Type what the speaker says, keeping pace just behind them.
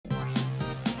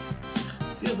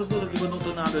Sziasztok, tudod,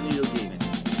 ott a New Game-et.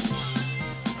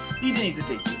 Ide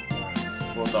nézzetek!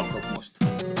 Oldalkok most.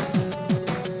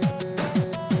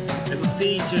 Ez a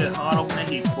Stage 3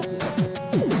 nehéz fokozat.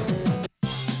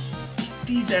 És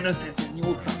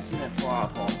 15.896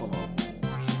 hartonal.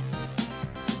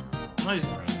 Na,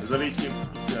 ez a végkép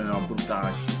iszonyatosan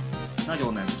brutális.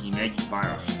 Nagyon nem kímegy,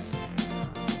 pályás.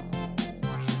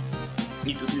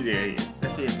 Itt az ideje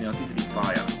befejezni a 10.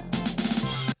 pályát.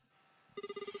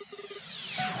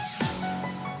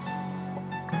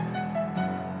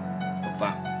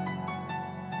 Hoppá.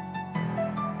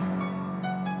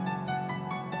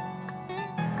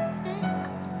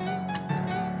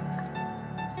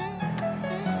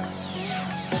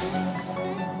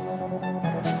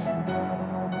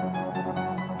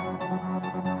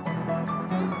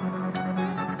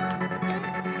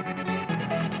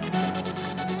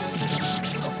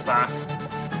 Hoppá.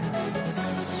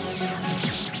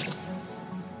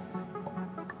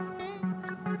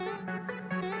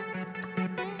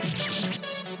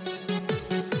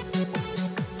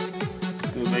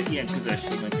 Körülbelül ilyen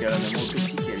közelségben kellene most, hogy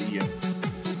sikerüljön.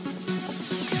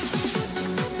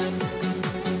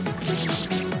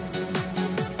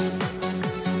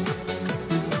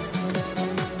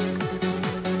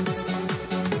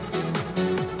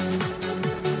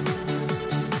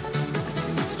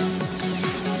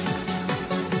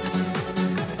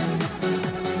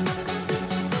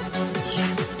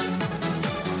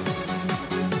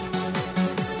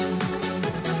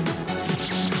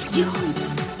 Jaj!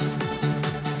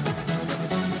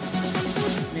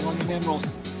 Még ami nem rossz.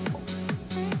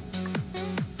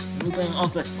 Miután az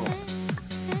lesz rossz.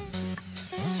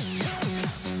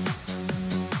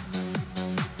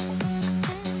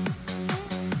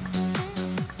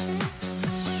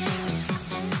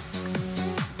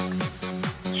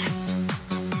 Yes!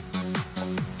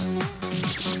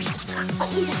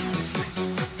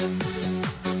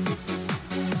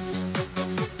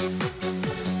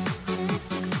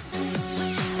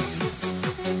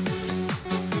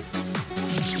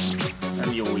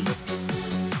 Nem jó így.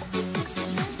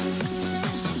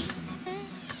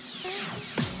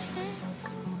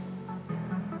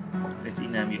 Ez így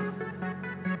nem jó.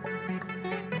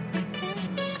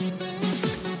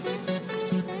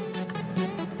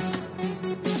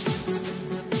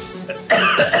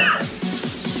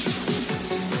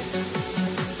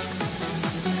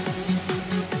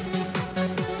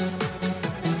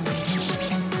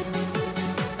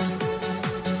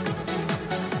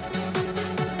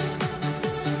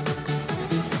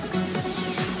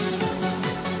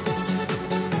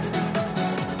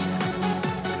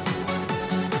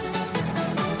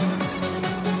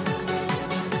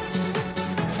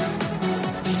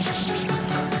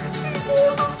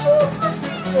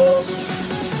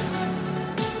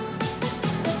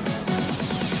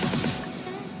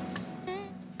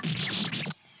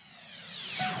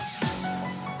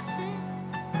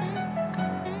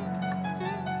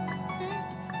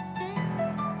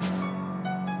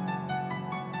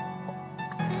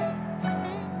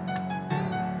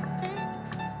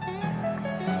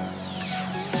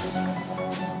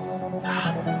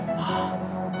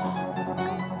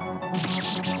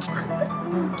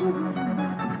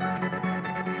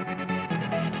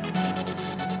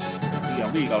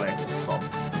 Igen, vége a leghosszabb.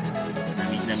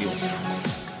 Nem, így nem jó.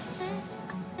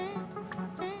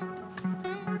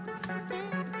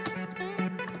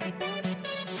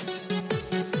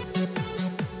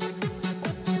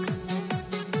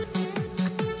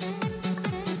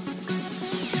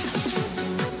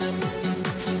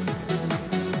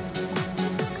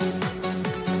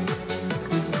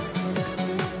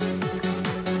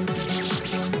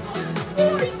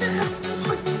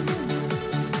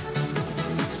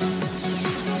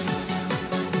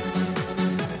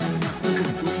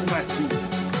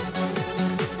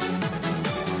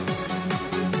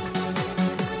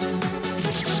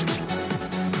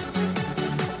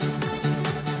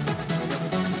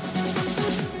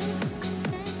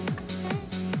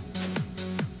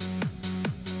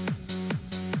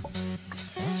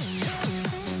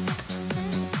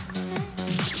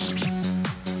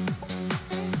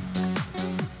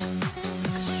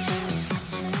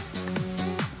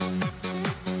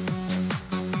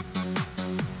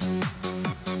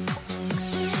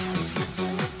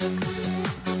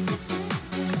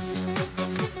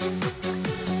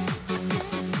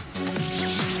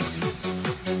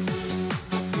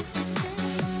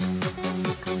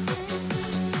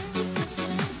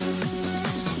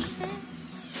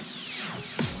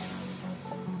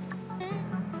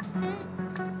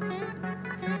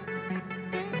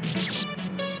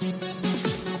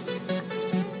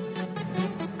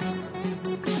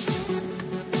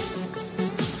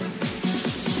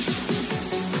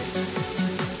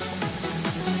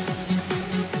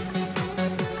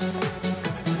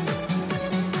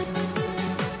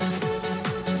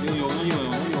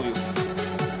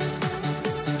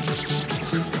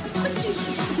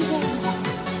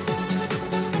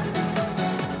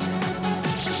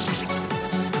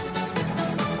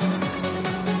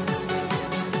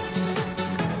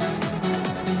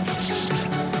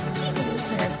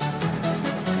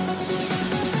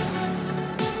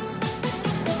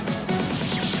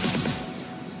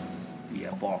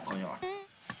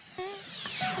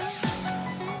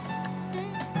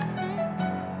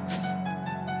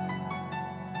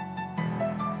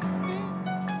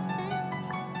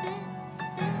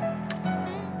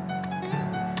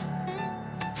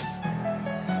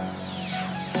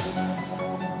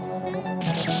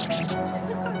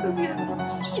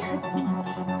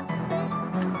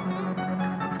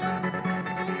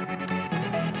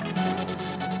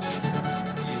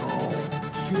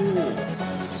 Jó.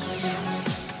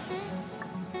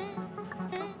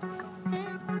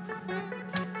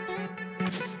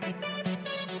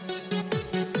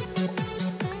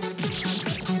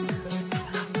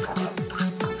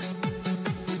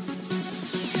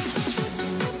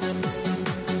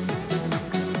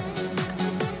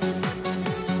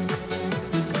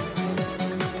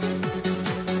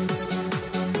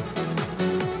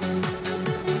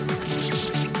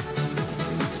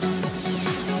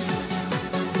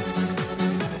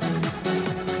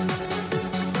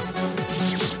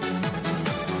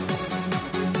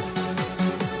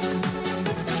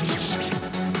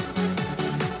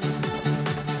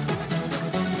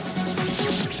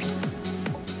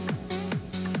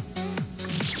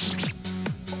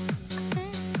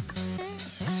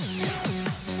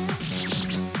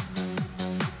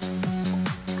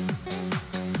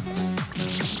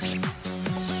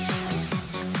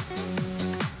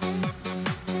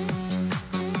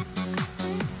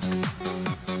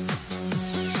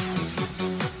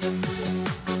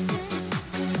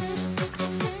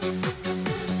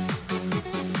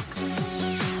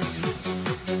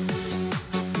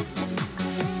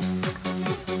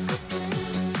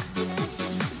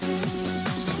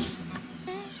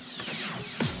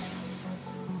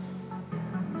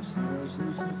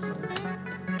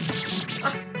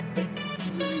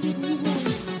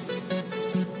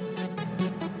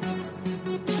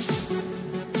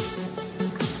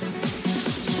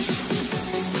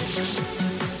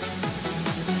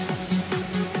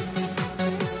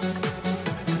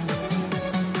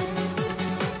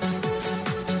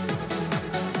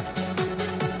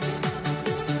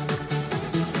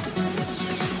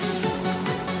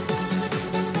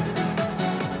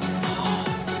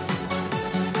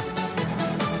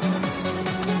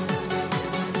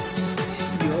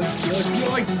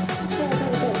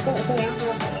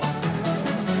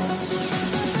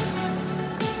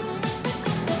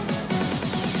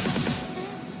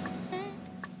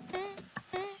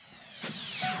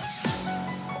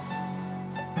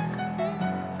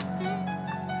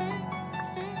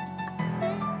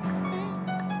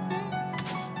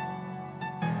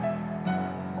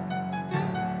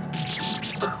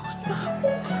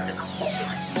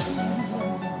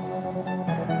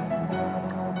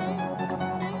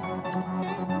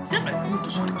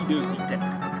 Időzíteni.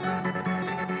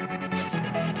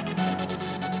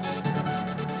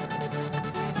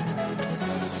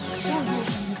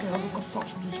 Gyorsan kell adok a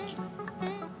szaknyist.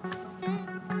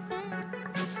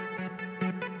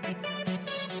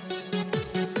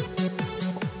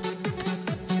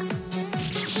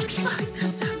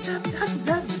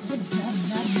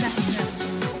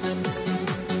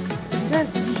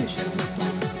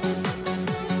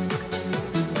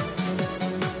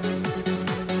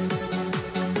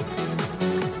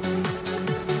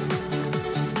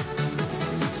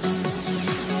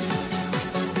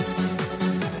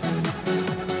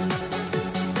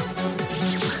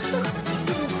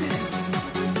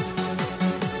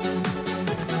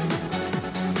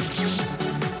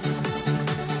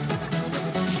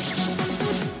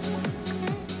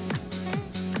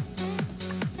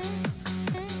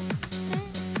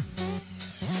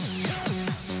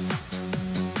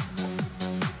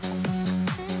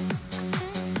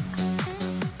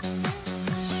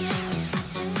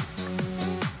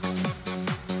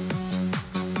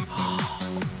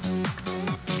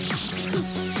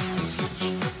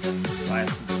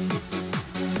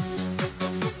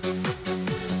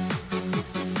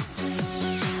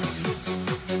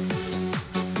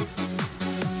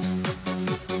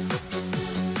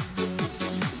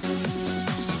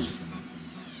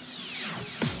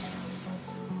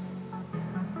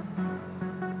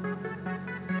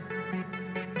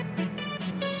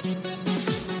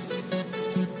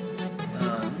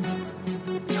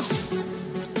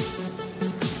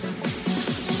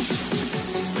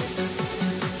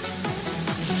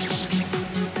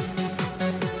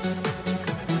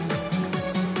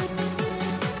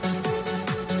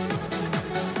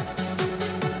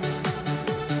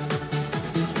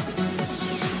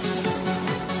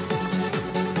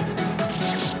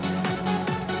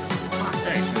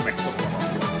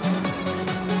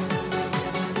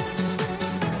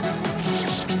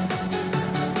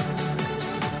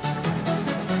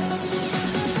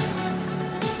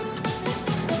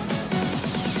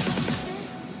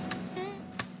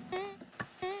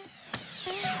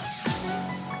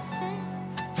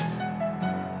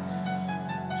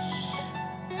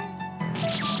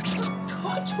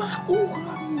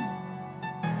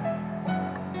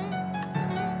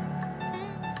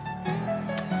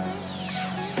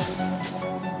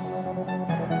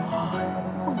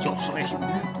 gyorsan esik,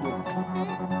 nem tudom.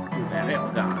 Dove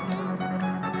reagálni.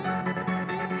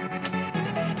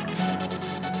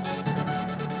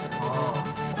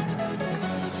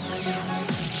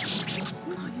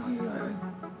 Ajajaj,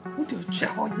 úgyhogy se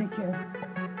hagyni kell.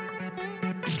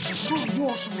 Nagyon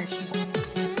gyorsan esik.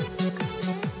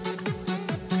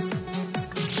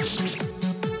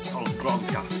 Az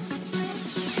brankát.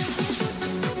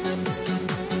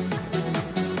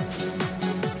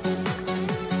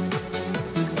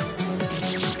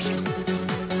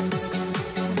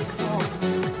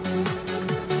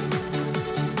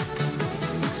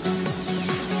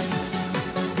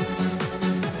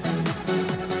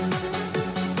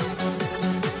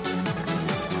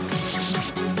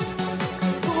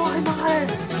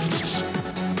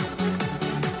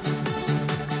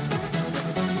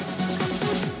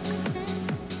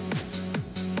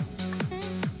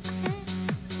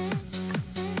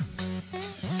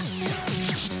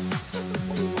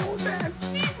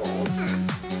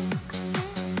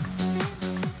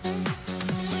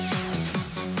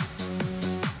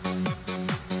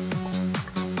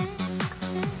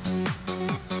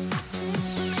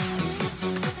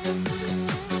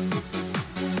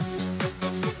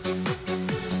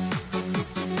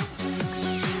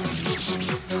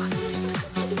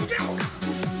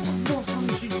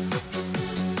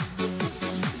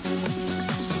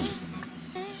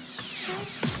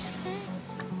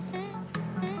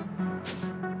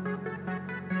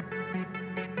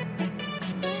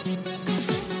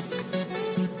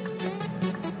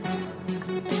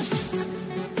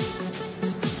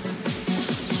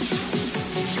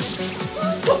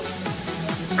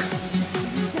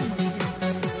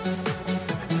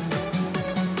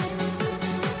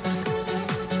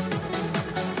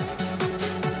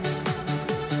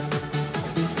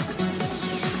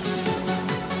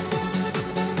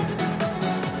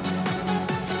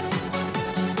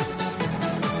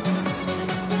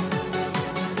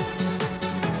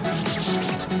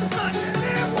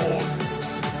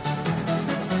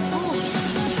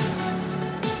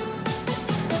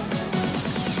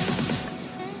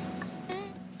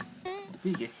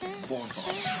 Végét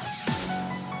borzal.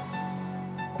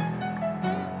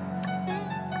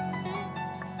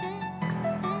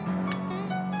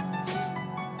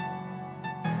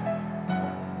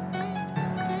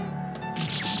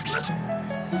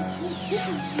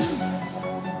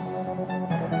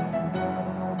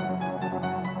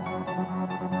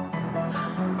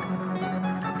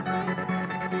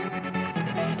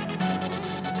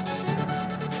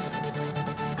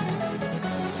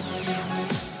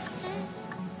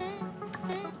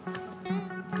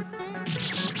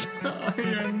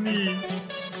 Ilyen nincs.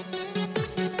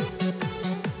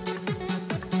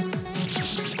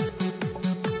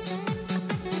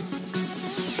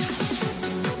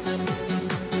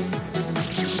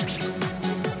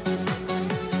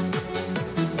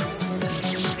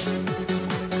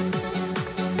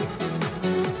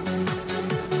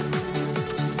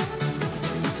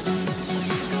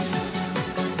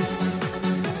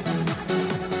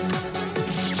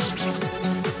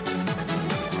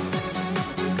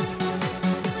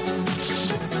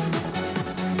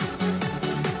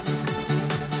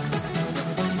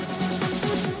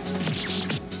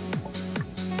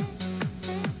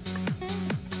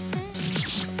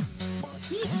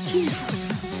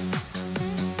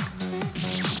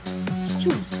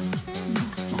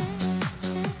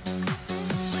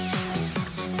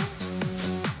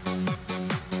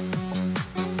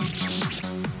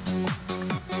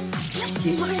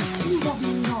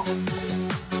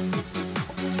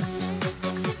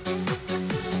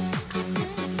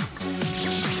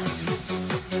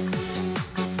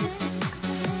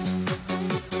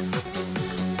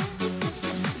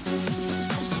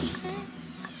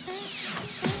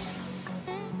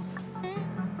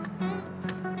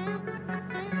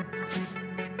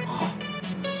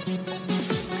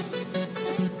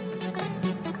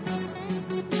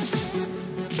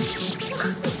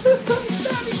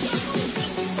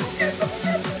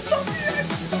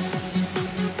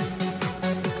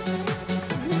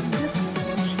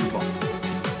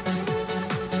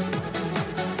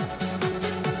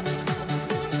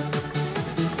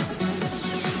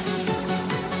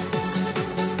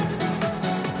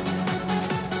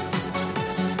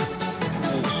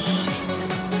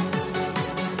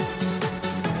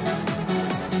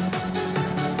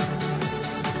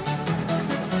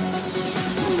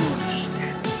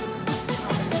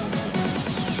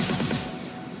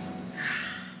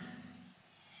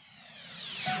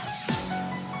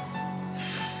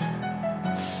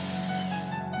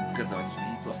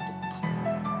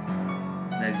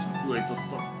 Ez is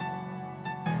megfulajzasztott.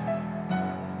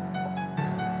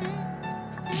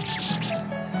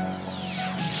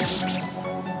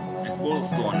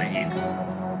 borzasztóan nehéz.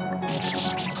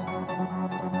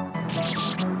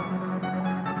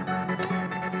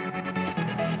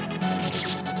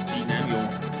 Így nem jó.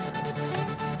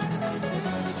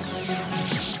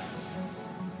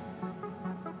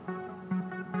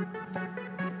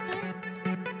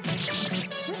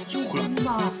 Nyugodj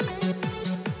már!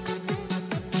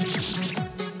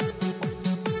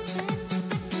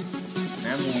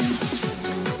 Nem úgy.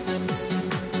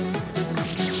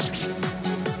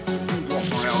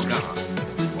 Gyorsan reagál.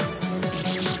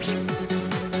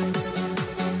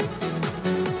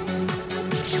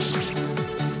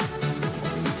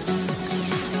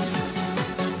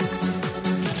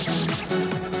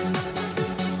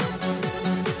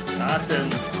 Hát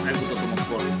megmutatom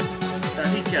akkor.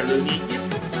 Tehát így kell lőni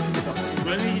egyet, azt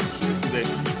ugrani egyet, és így tud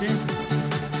esíteni.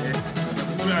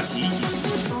 A ugrás így is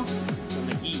tudta, aztán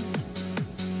meg így.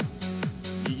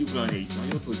 Így ugrani egy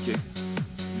nagyot, hogy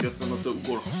aztán ott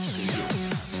ugorhatsz egyet.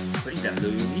 Szerintem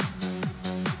lőni.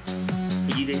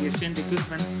 Egy idegesen, de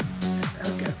közben ezt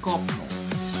el kell kapnom.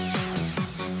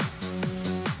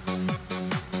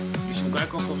 És amikor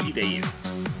elkapom idejét,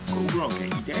 akkor ugrom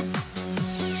kell ide.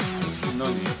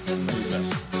 Nagy ugrás.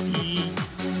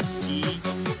 Így,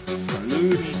 aztán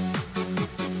lőni,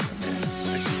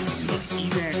 aztán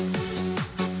ide,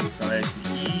 aztán leesni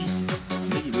így,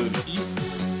 megint lőni így,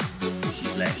 és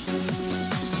így leesni.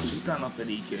 És utána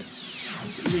pedig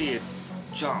idejét,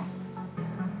 jump,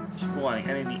 és próbálni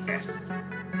elérni ezt.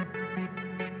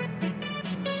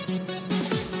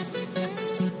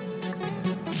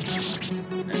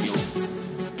 Nem jó.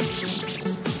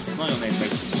 Nagyon nehéz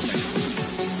megfogni.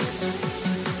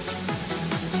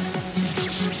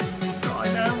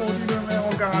 Nem volt időm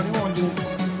reagálni, mondjuk.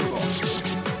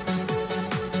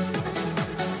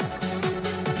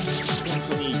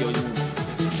 Pontosan így, ahogy mondjuk.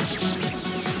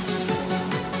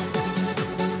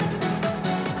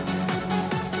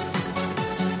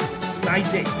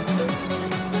 Idáig.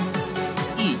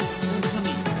 Így, pontosan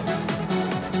így.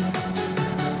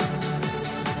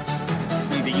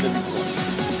 Még egy időm mikor.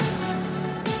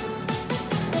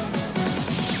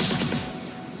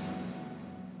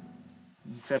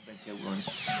 Szebben kell ugrani.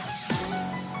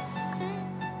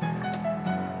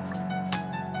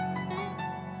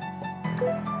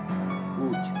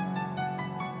 Úgy.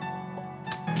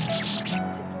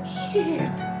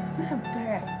 Miért? Ez nem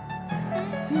fair.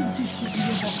 Nincs is ki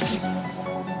tudja baszni.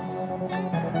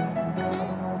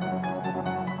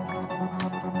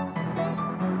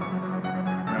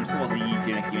 Nem szabad, hogy így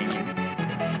jön neki menjen.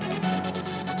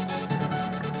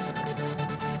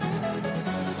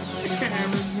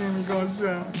 Nem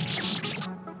igazán.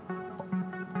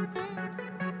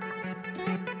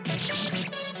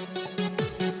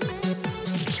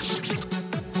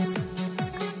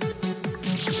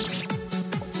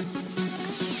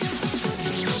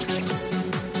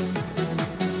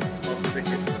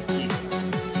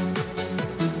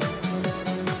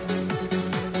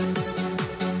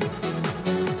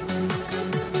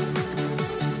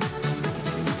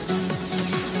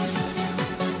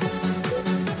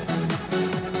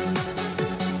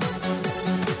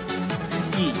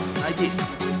 This.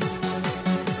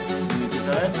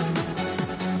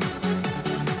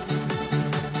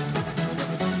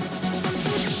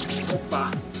 Hoppá,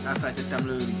 elfelejtettem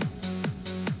lőni.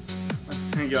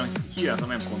 Ugyan, hihetetlen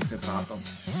nem koncentráltam.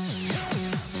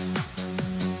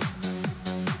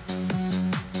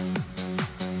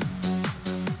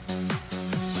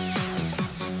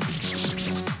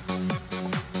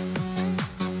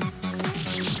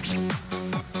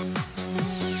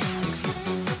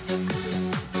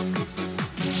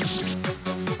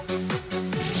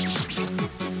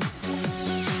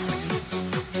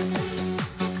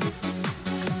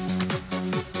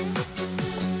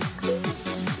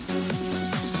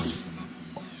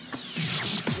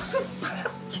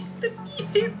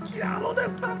 Miért csinálod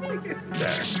ezt már még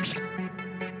egyszer?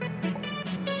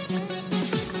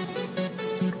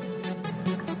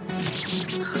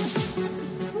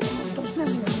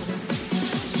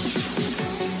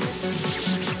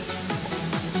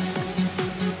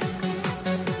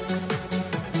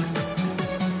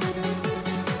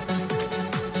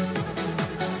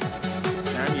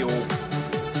 Nem jó.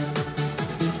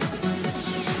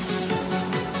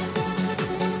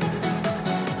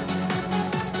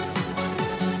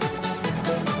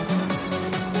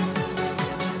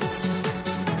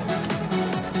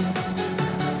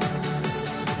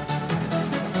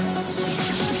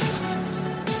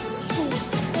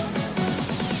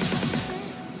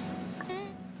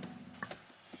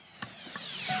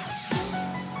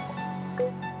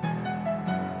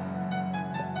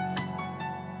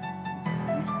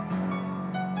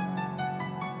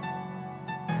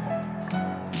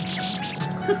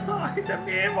 Aj, de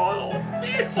miért van ott?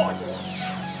 Miért vagy ott?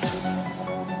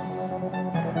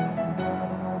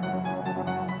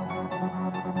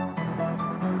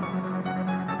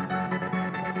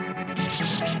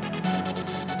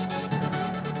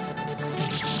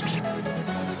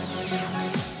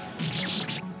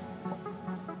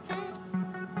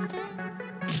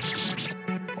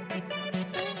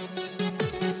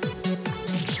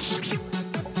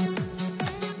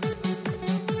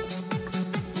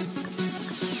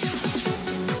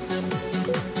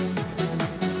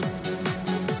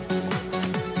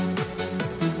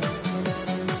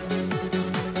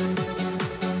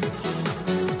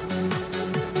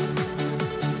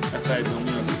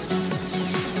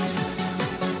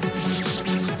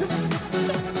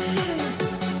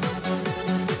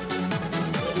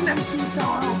 Nem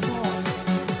tudta arra.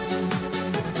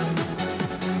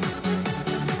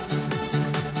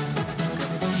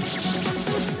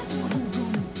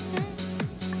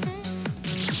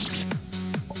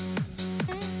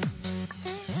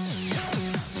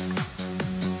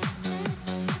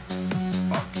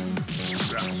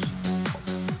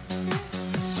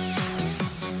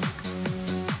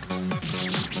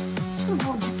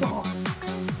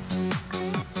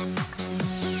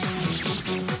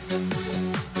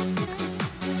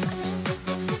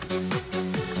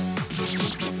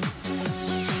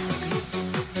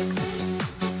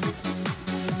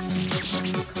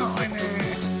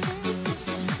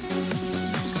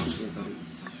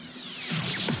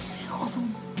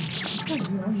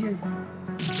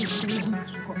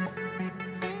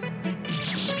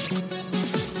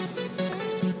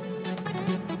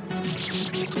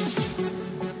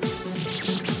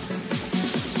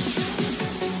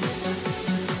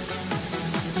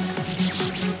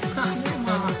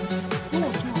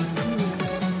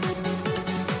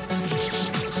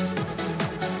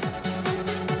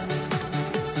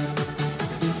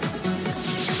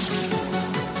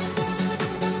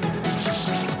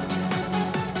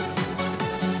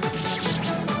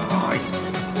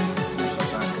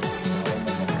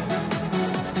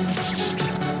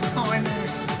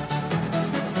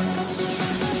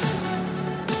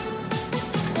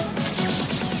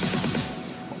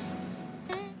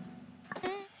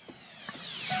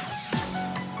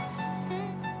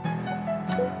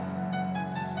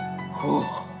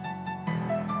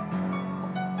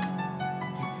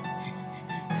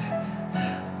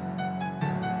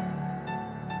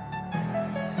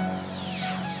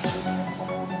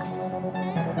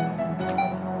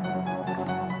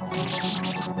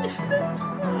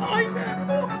 Aj, nem!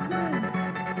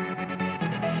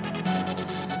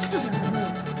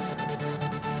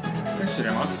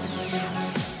 Testvérem azt.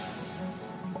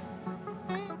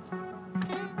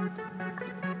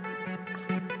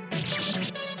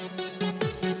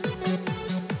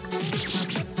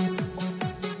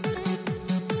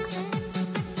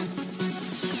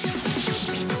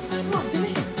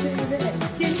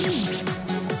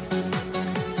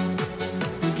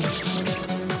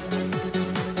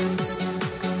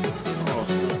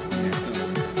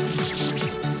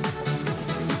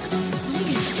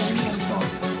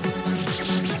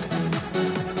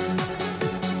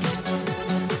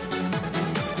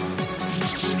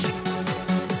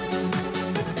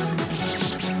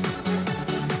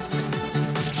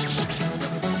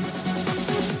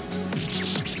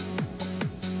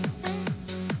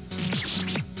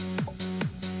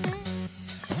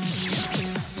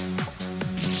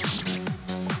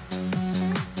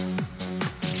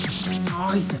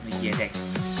 Aj, te meg gyerek!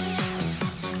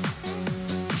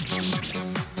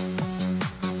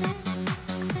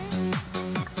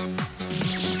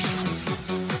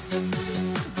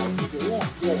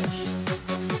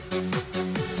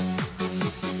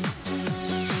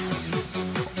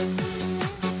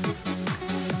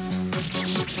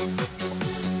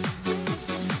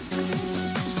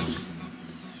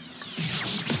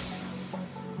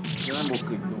 Nem volt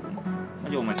könnyű dolgom.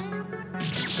 Nagyon meg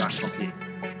tudásra kér.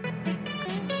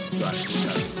 Tudásra kér.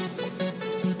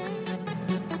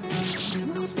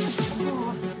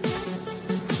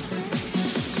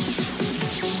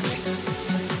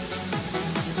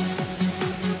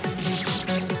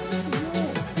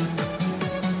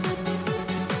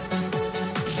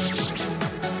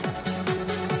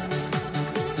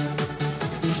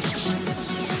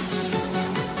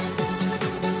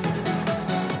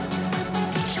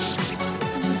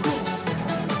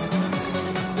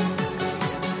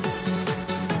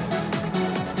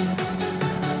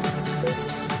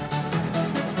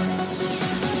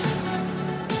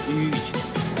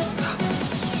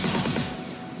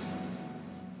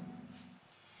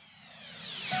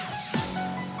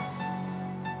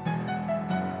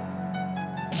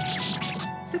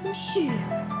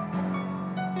 Miért?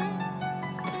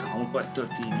 Amikor ez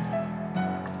történik.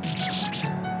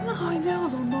 Jaj, de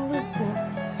azonnal lökol.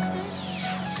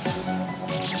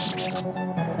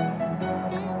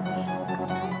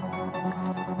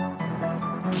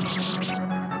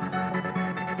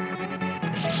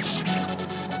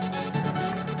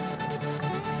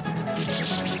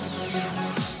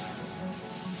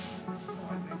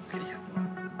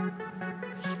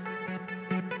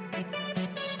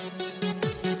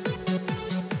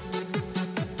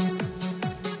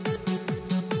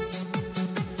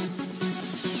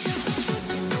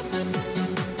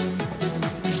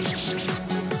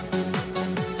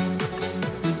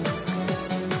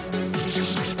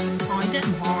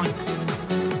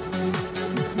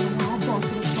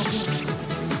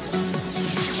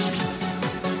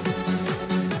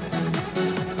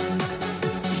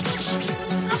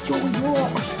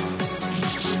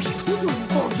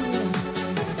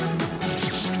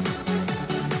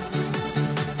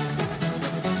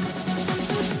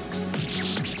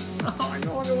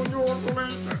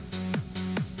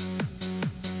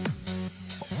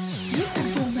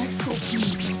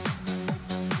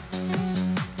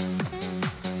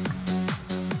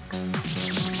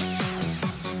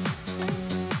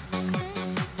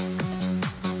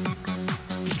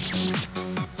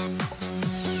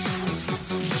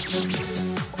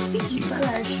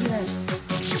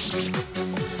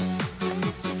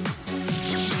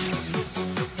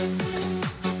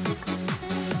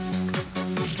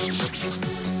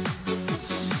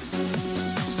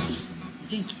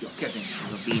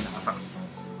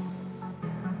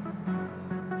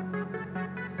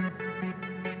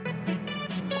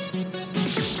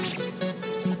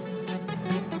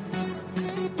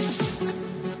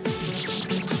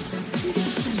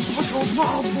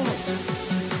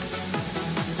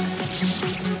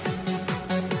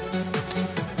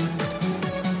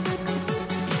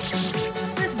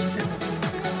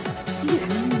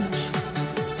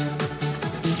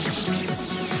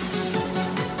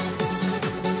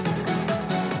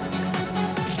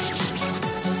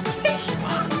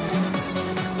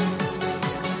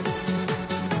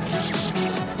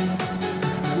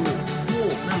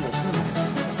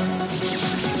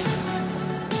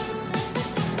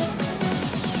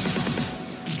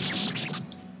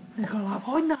 Legalább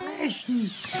hagynál esni!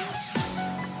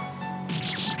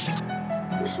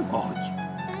 Nem vagy!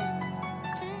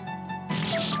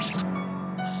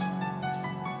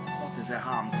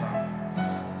 6300.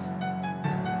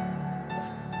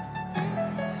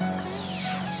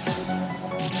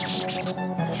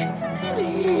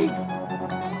 Elég!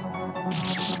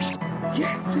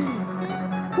 Geci!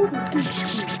 Hova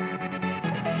tűnjük?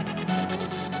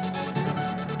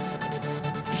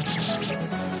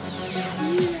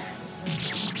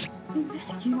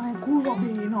 Mindenki már kurva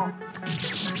béna!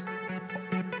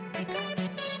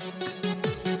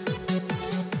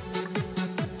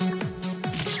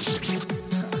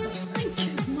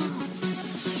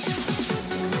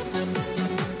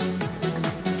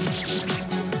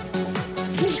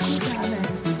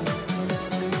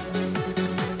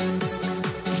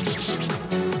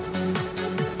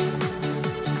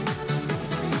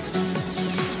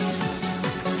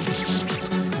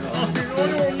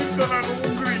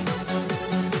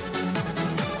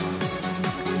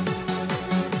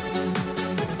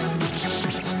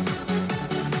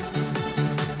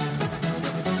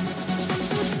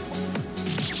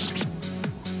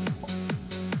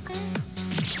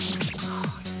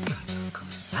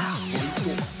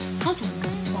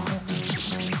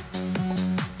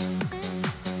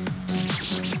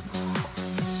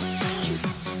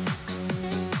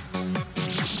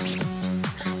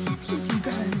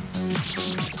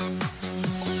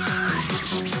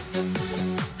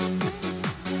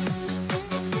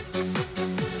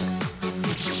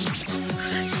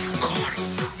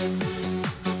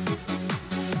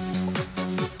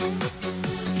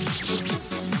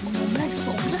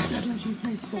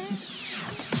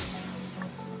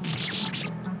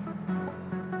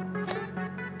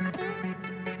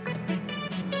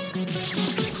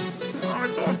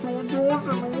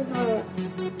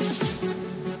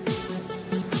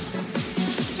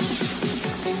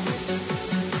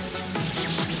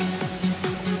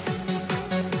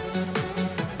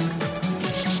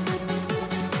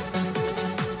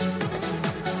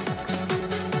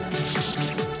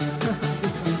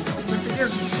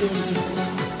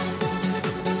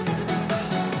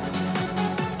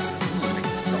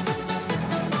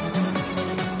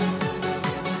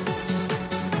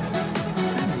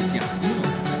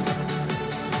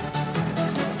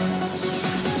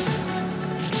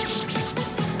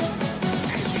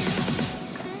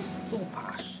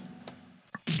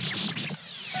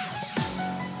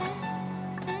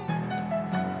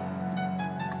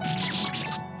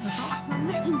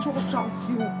 gyors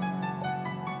akció.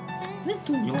 Nem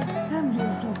tud jó, nem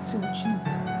gyors akciót csinál.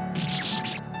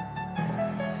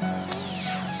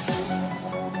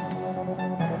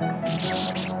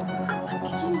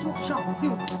 Megint gyors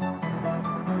akció.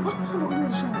 Akkor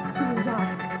gyors akciózás.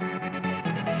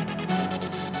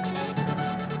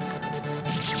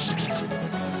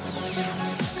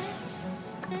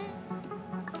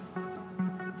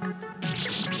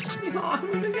 Jaj,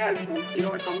 mindig ez fog ki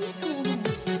rajtam, mi jó?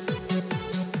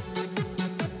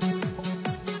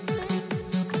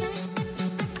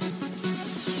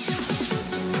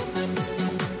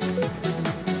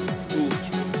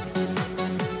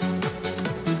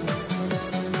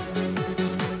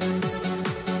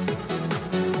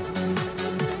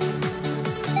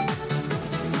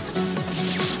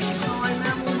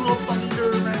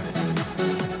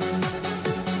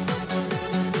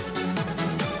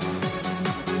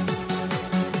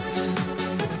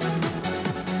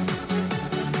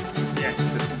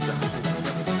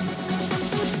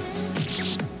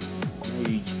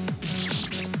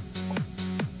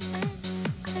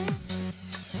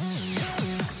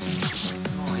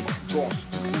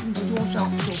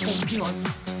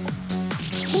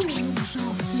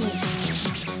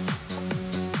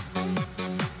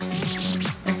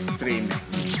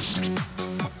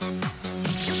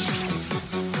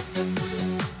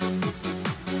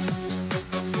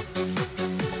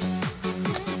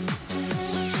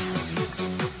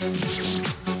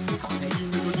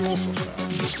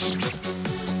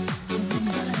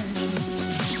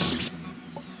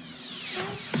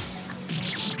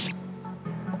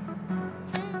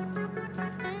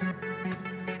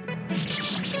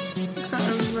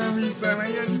 Nem hiszem,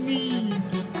 hogy nincs.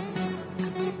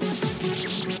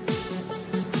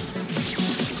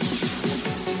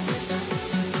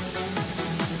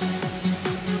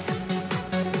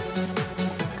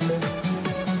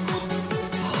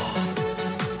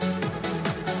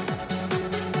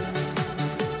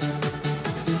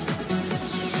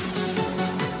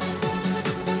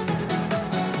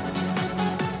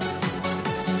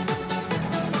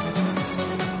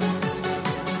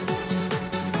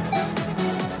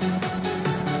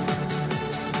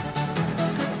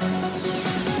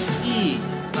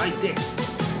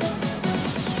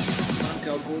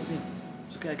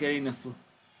 Csak el kell érni azt a...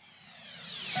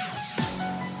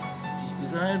 Kicsit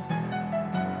közelebb.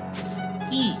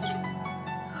 Így!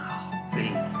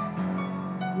 Végre!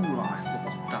 Ura,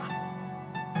 megszabadtál!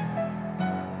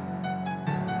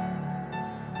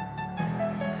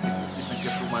 Ezt meg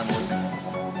kell próbálni hozni.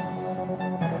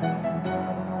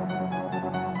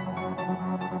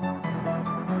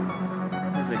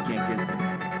 Ezzel kéne kezdeni.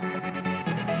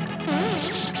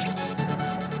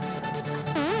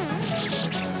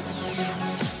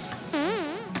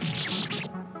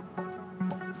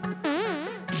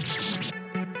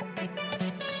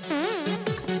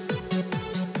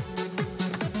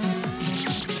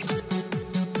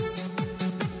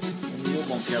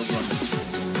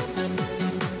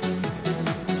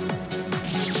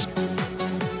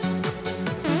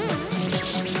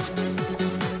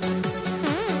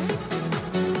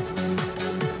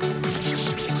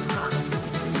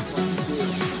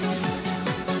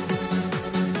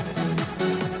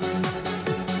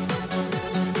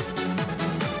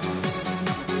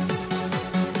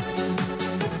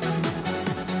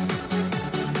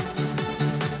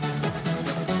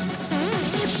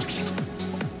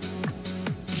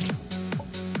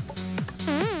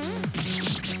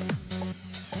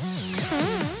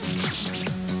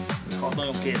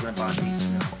 Nagyon kézben párni.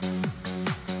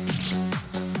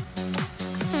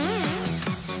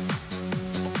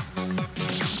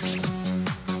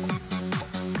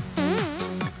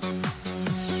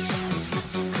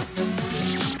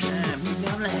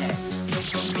 Nem lehet.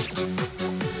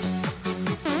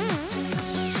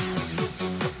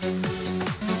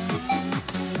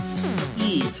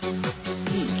 Így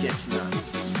kell csinálni.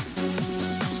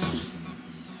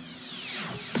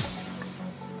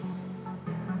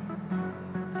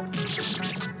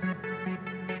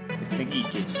 Ezt meg így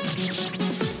kell csinálni.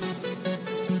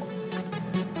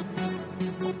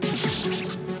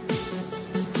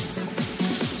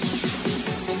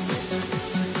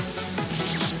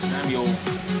 Nem jó.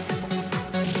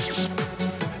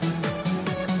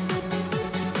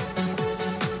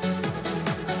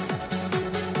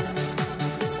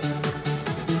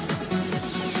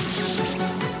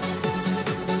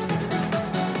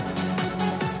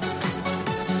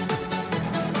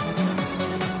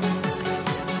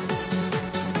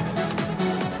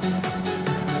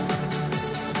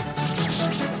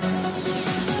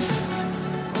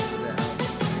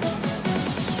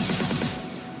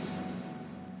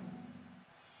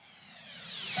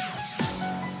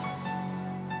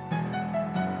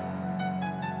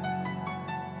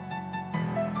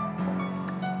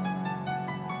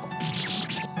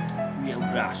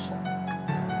 ugrás.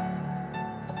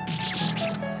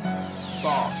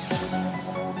 Szar.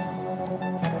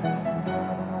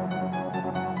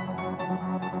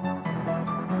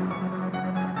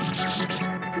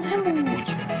 Nem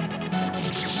úgy.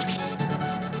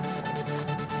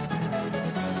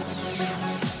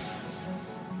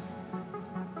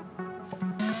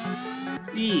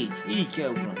 Így kell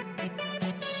ugrani.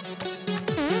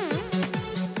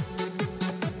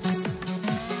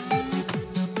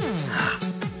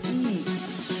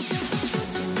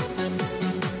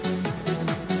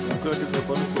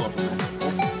 Költőkben szóltam.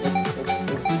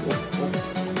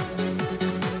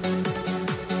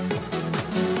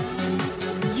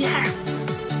 Yes!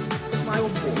 Már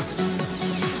jobb volt.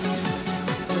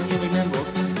 Annyira még nem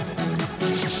rossz.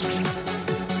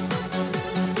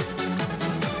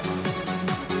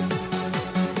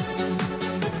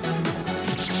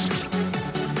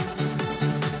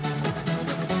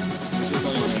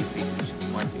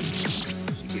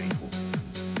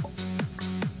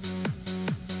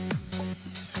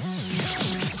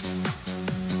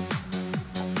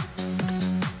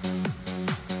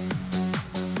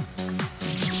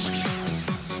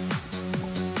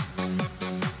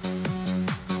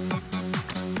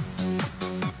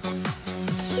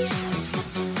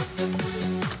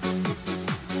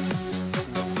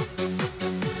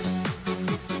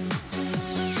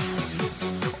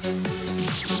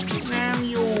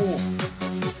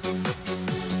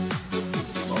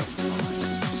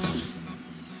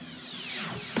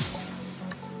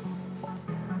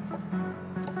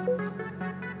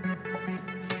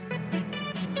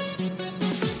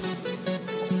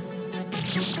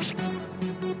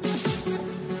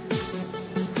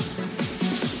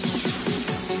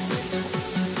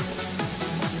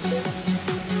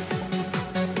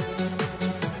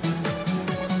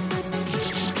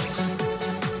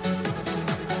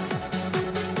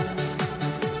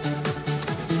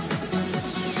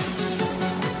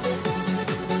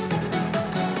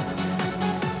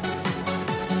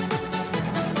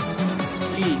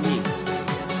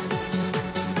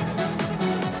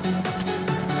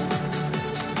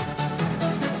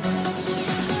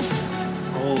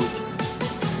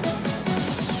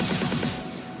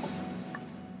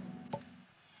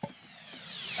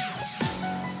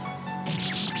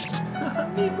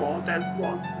 Mi volt ez,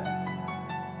 bazd meg?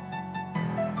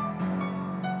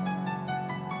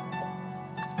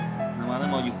 Na már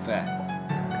nem adjuk fel.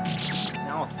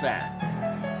 Ne add fel.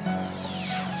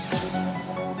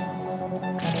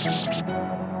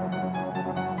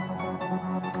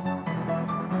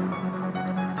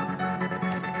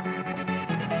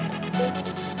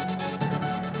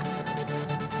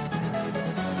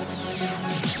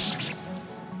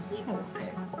 Mi volt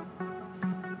ez?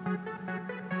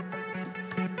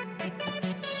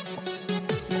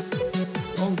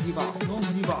 Don't give up,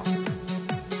 don't give up.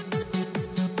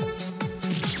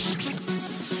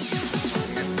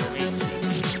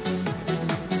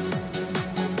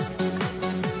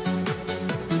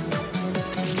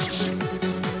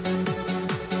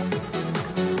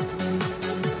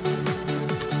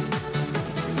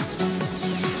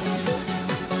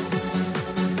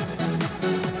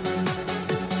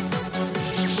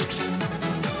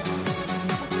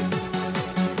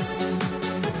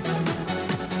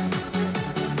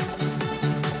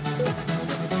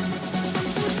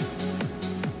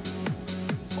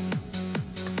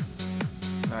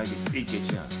 Így kell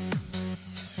csinálni.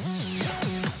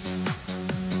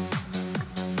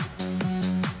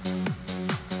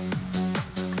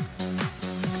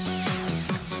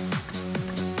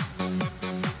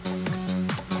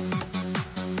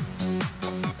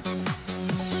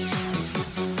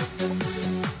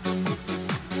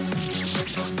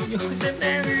 Jó, de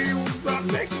nem húzzam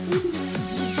meg!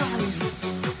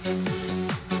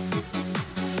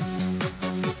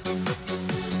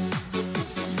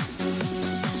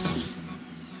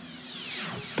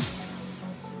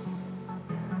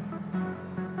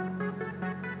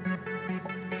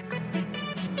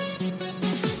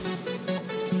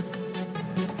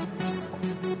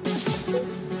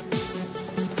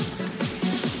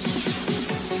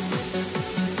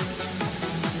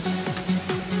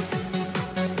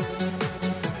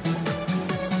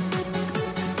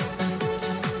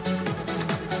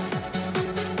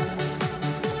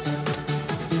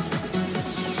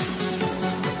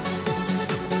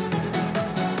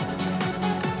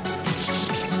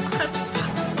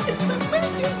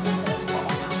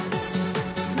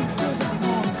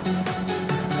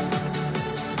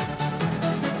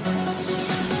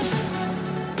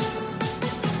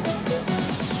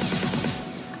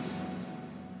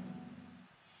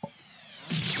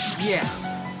 Yeah!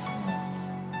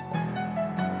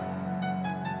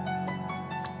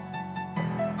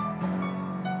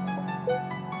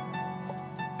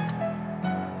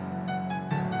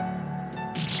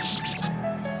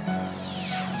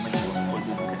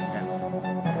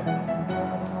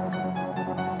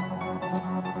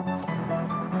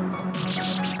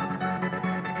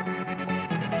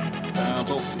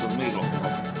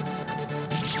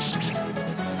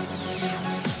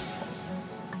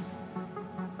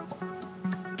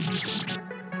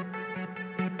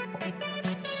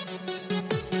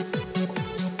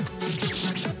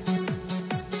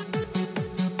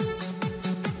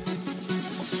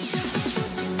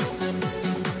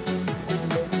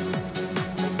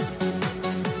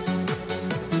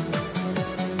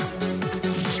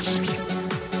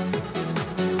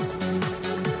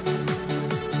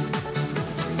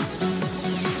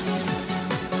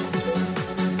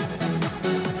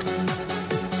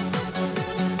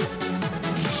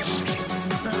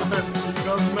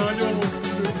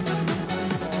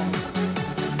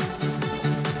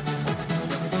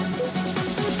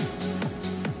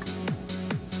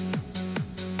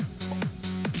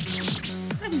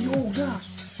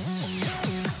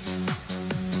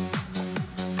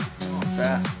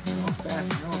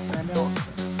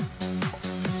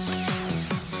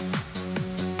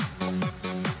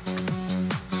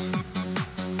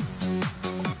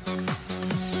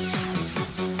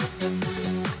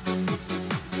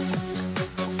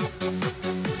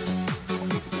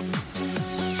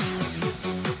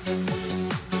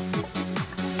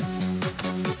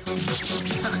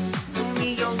 Nem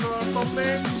így akartam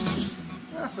menni.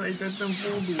 Elfelejtettem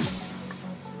fordulni.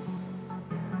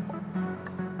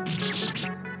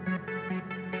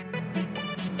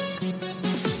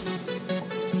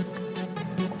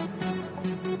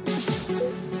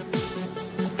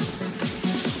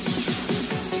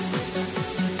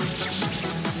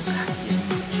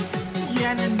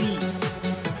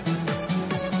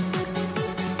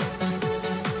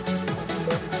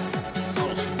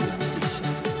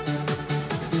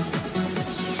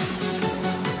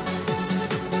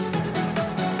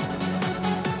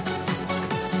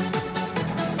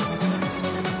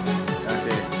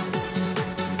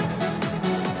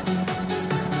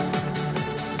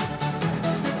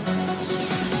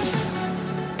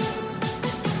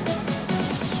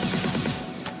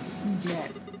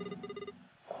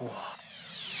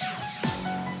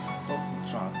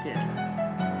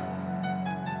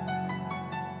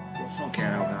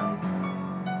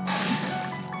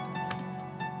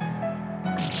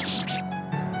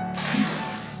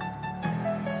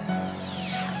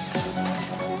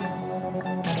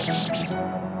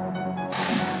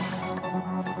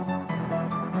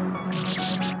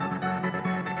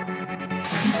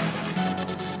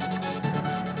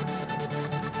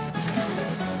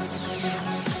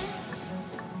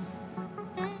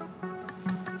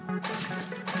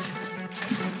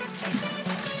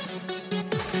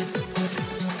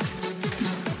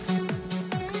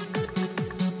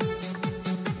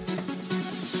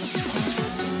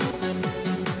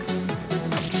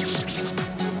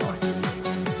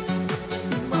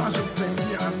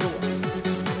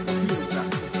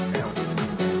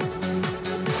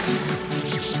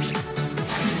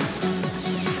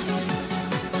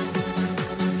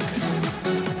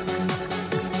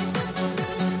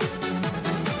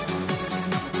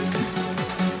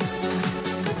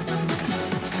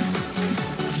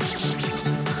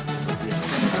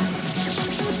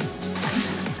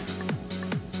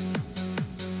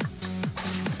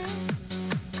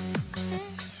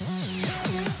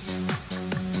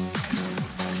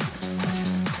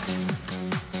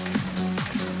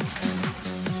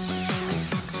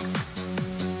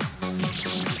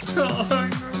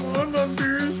 Onnan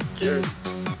bűntjön!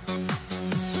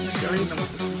 Nekem én nem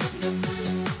azt is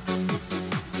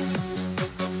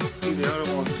ide arra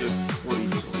van, hogy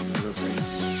horizont röpeg.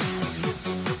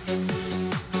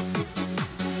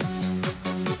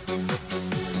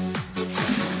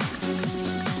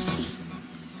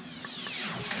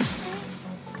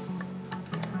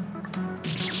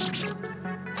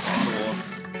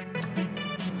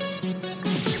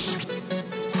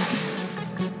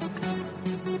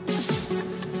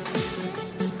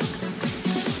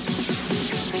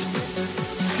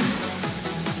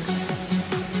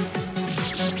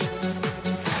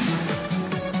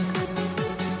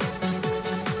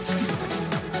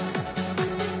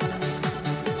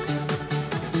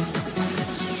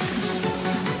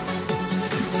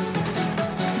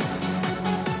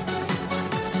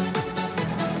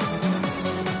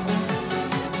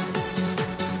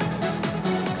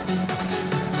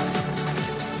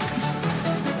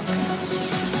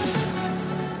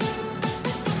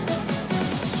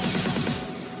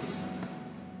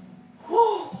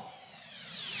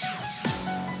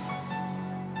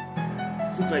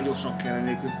 Szuper gyorsan kell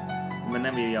lenni, mert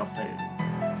nem érje a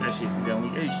felső szinte,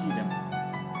 amíg el is írem.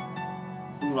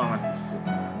 Durván meg fogsz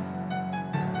szökni.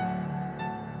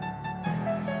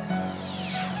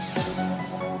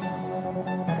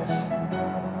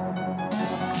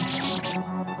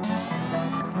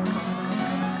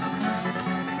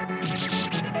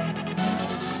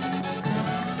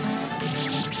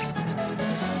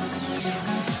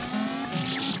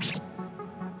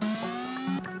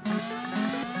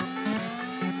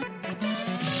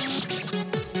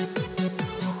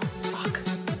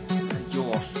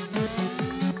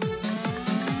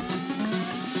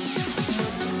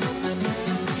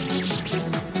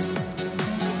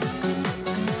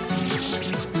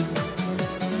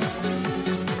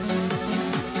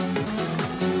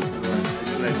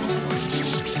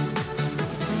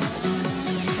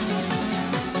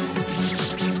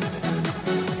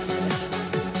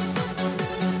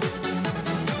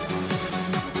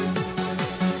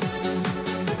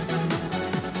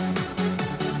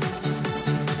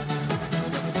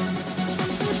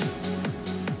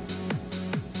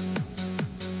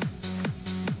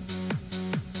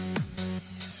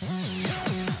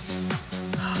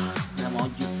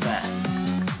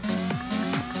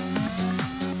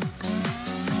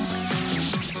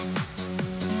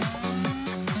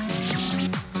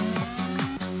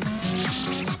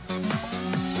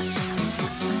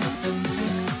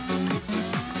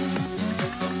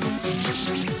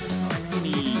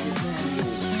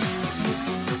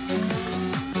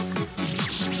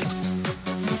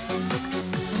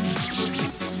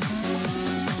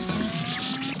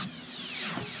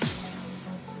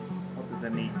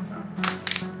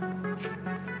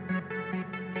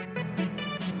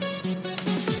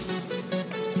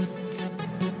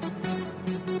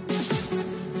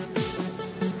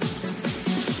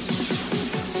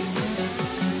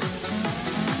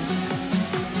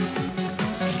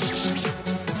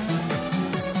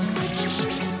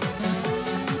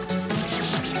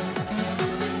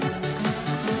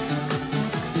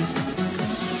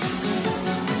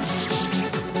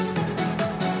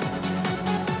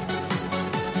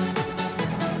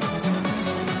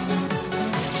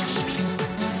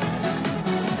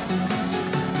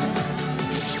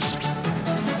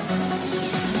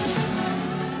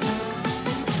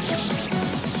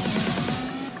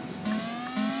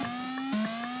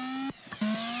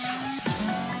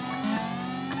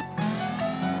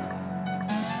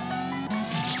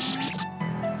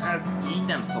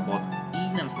 nem szabad.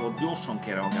 Így nem szabad, gyorsan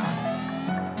kell reagálni.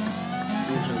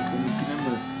 Gyorsan, hogy ki nem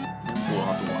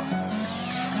tolható át.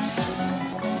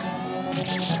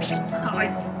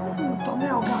 Hájt! Nem tudtam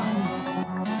reagálni.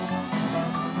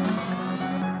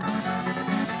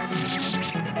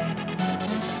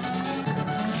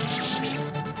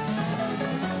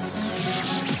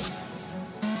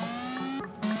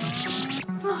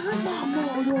 Mamma,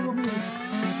 jól még.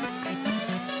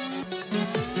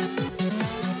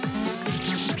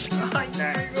 Háj,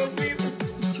 ne, jól még.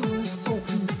 Jól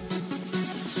szokni.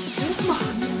 Ez már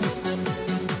nem.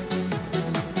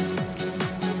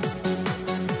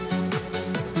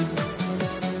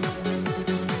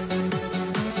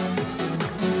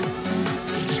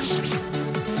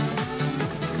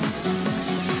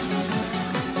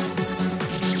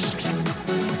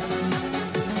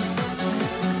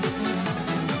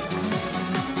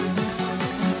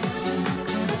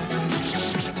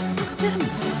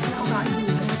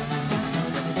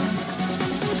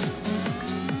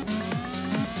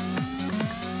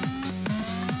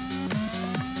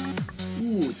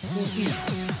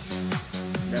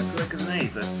 De a következő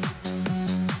nehéz lesz.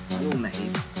 Nagyon nehéz.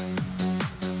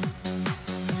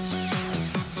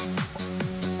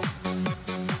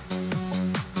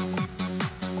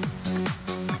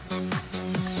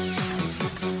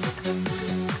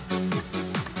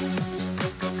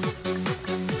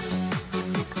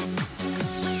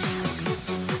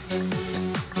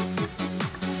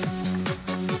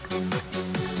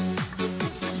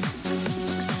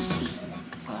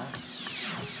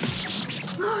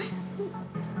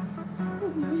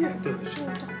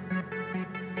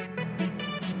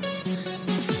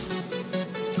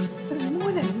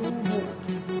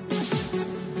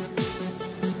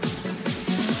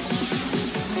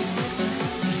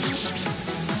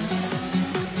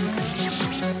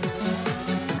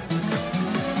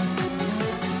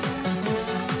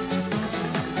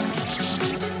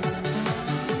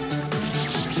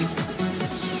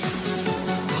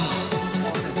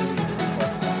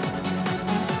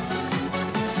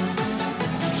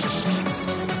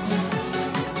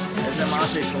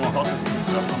 Átésom a hatodik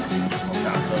napon, és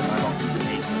magától már a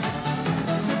küldőnék.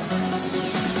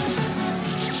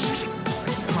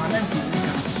 Már nem tudnék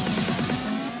át.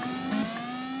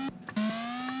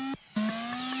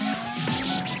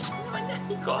 Jaj, nem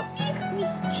igaz, ilyen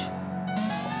nincs.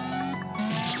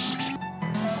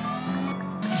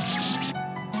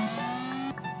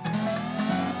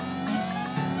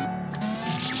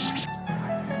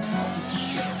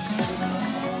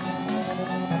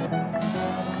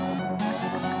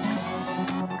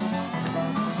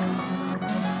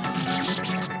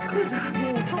 Közel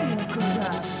volt, nagyon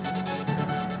közel.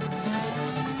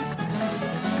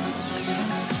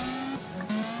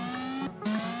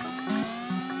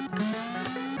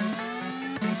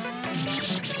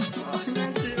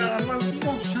 Nem csinálom, az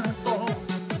igazságban.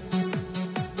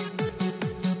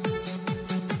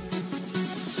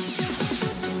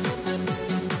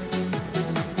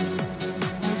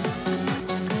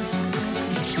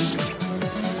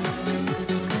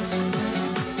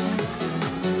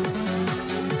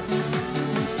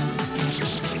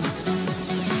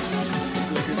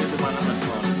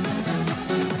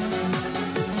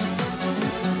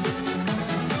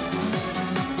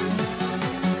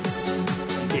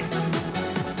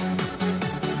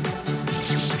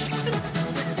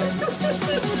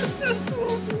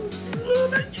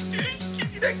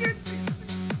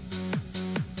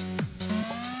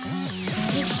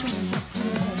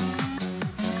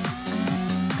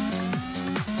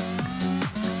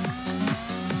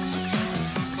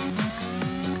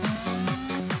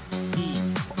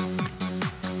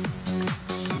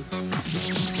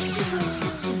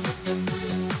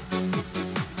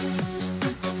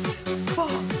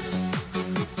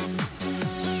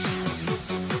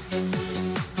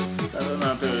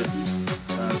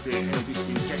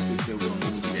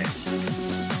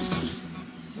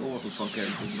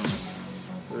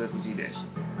 Főleg az ides.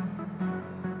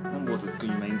 Nem volt az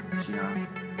könnyű megint csinálni.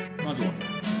 Nagyon.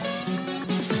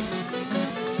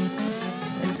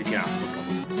 Egyszer játszottam.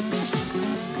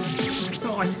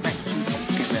 Jaj, megcsúszom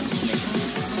kezem meg.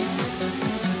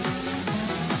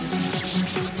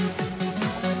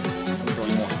 Mint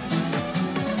ahogy most.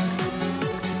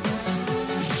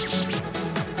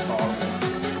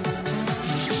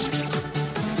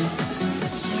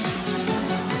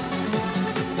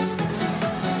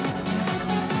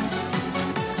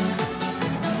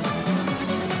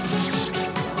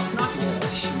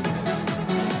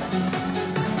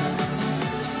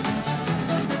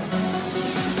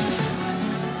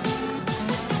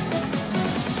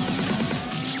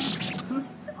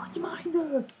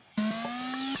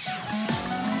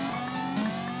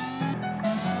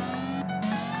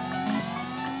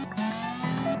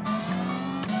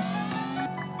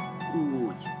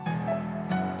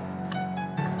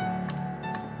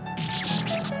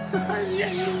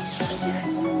 Ilyen nincs,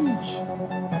 ilyen nincs.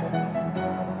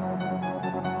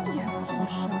 Ilyen szó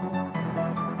sem.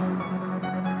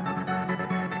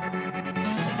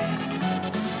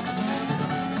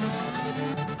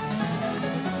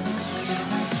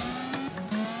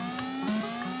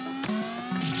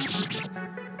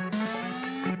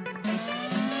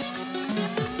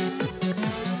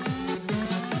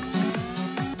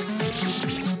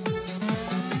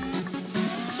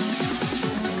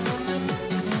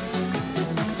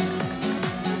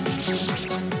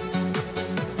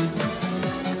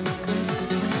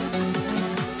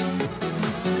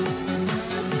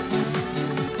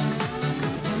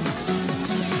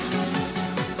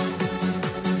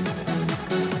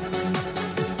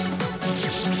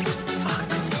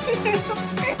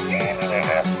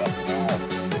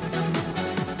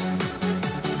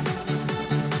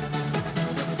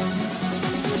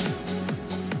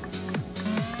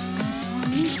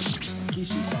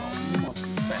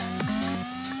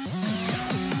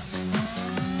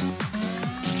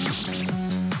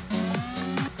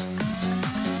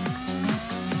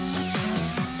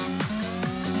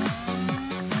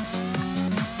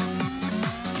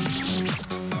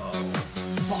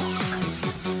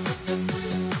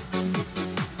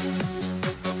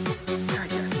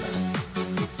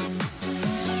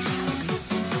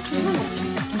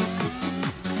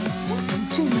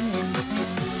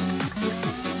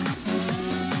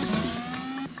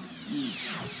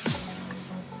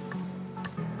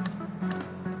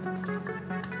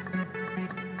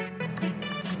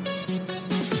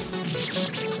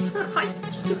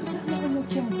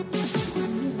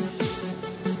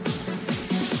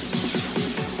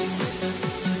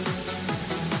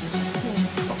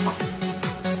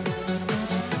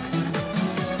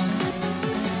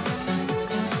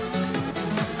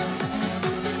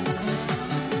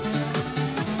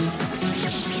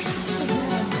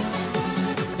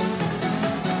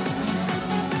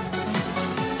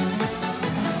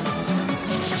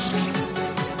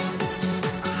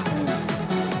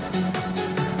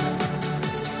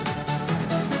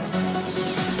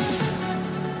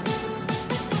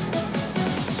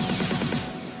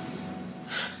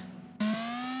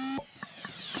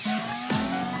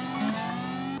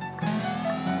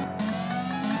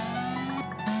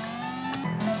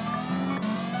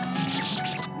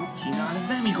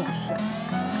 Nem igazság.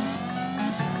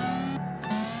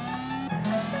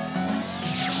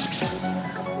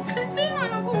 Ne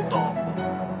állj az utamba!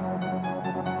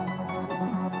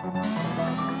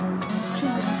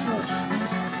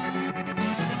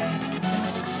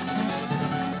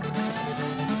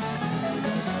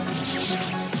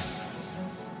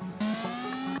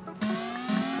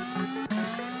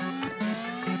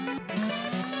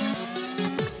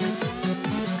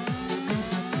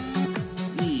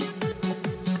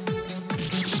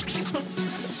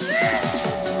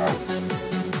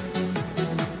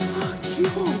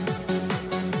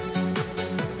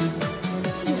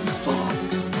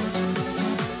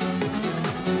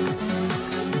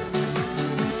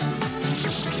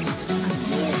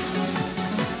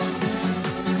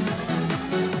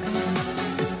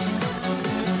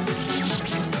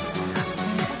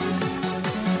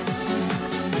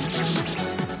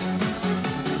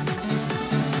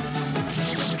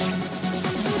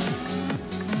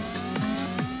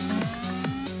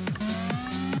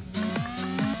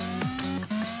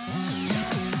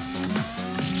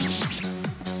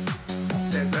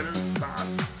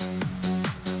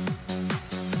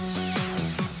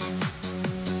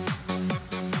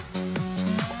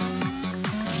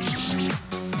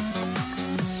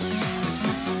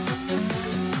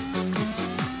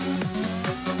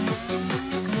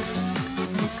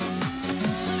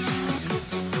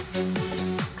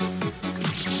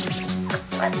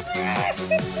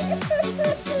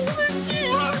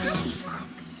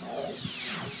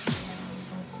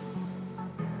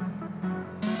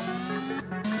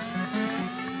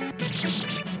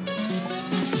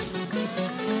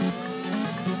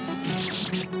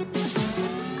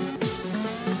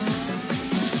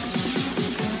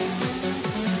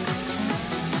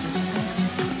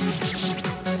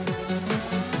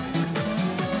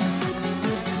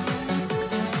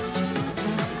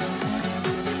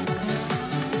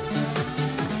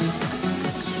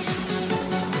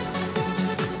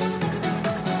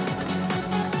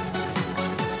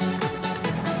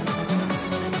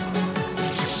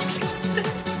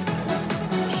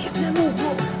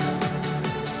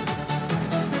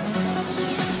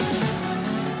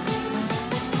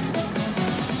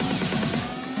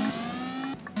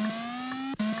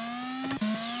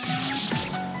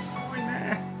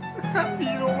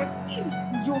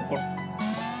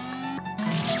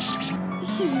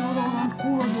 Ilyen Kinyolom,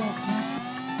 kurva.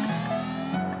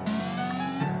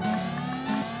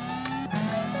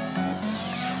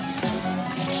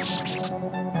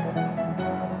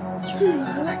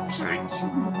 Gyűlölek,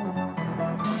 gyűlölök.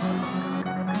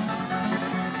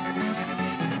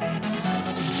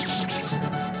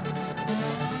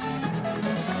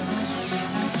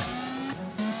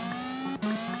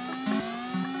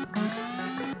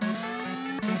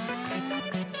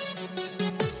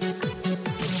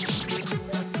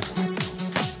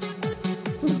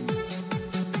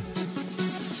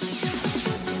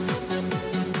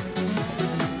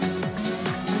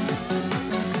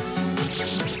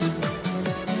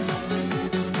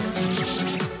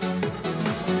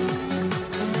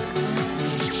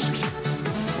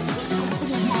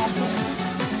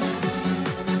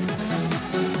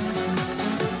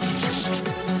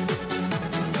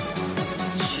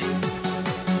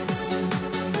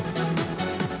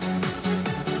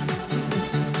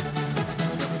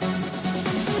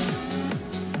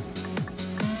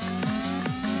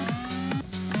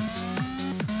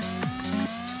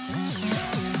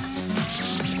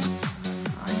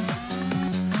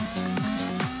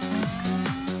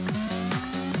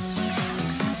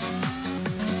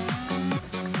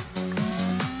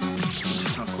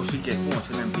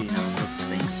 Se nem kéne akkor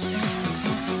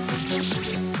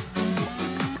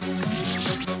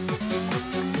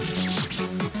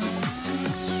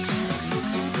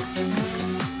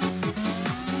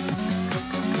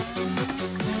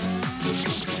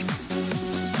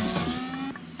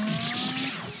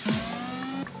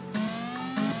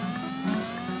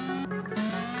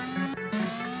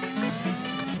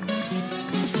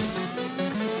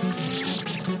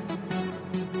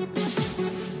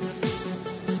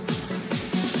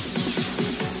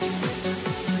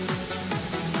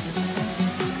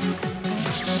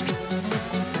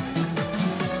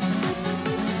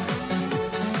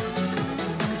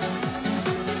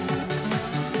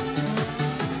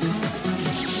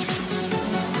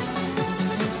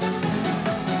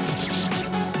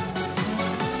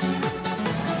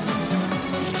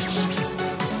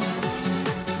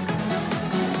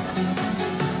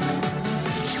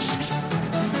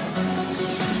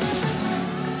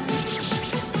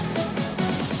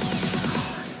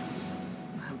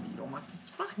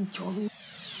Csaló.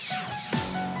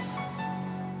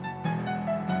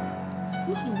 Ez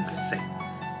nagyon keceg.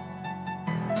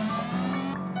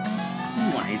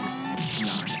 Van ez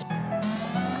csinálni.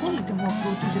 Hol itt a makró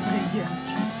tudja legyen?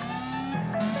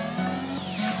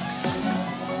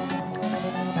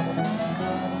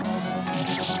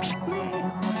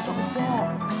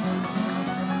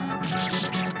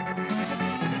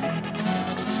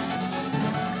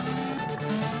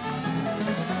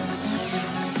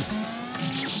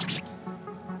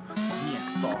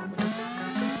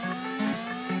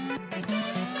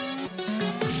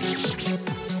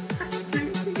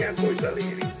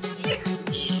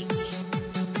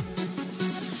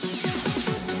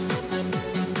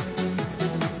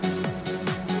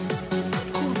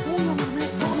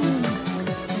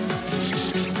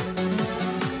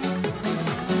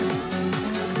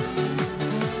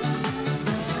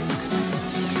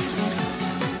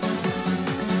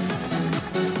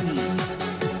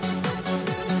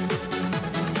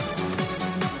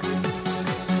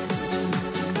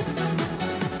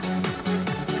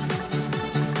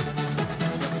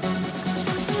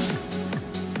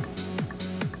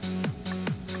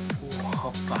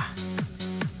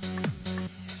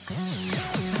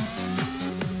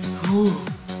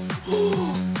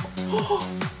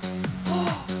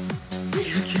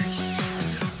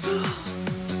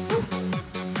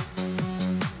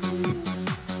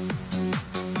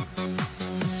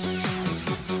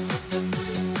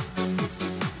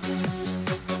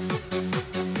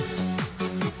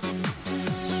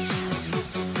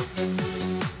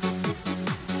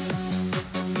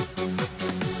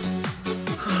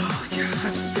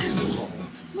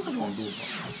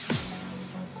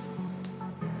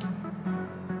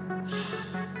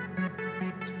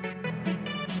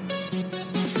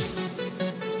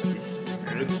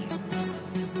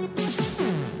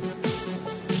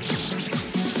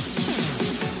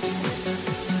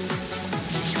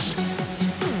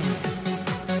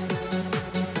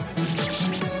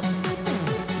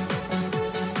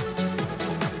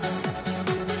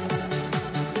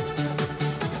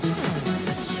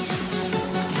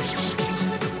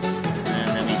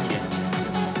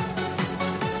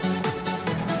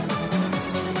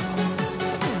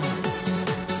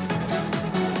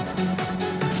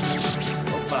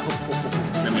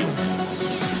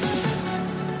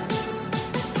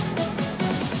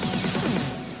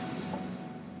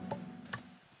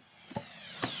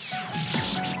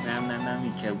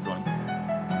 így kell ugrani.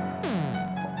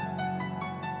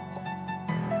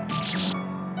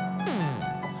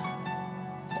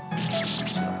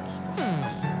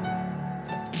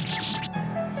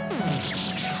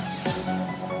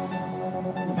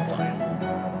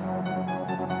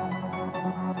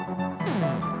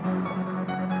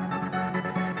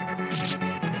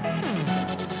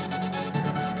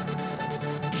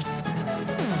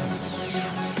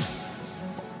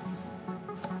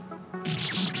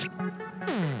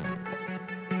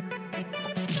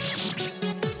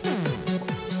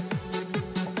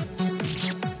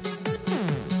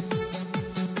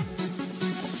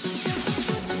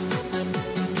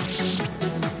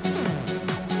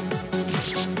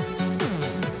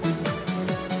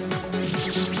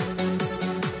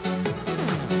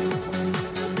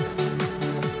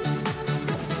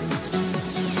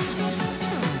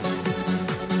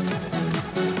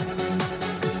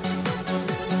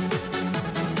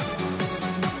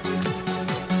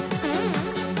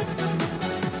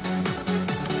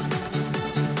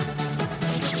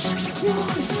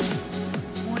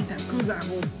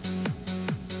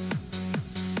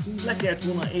 Le kellett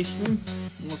volna esni,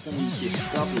 mondtam így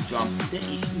double jump, de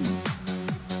esni.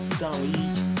 Utána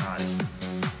így áresni.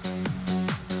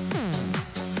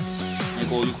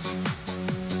 Megoldjuk.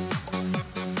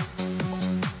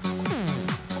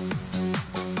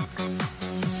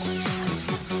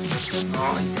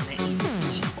 Aj, de ne így.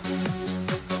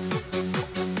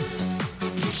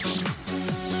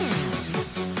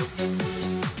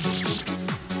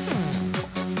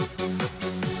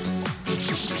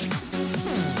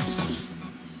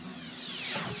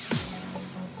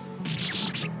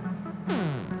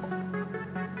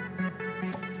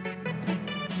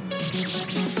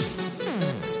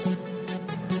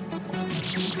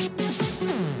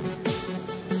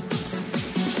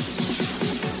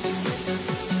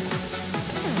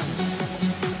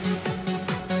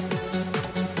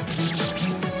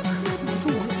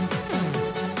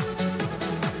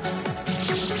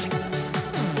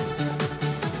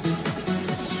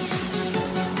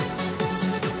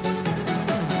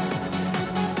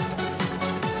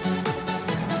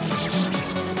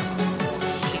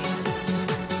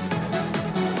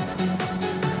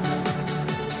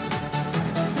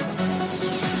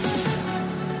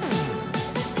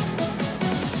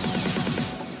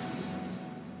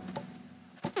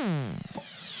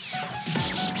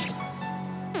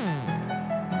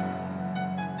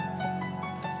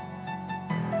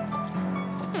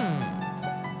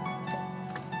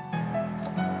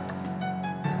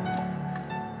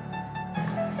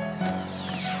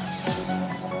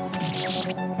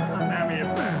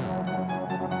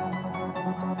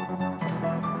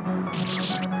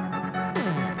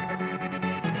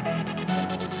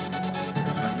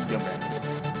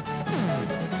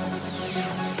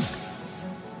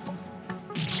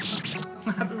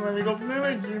 Hát ez még az nem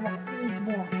egy zsíma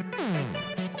kútból.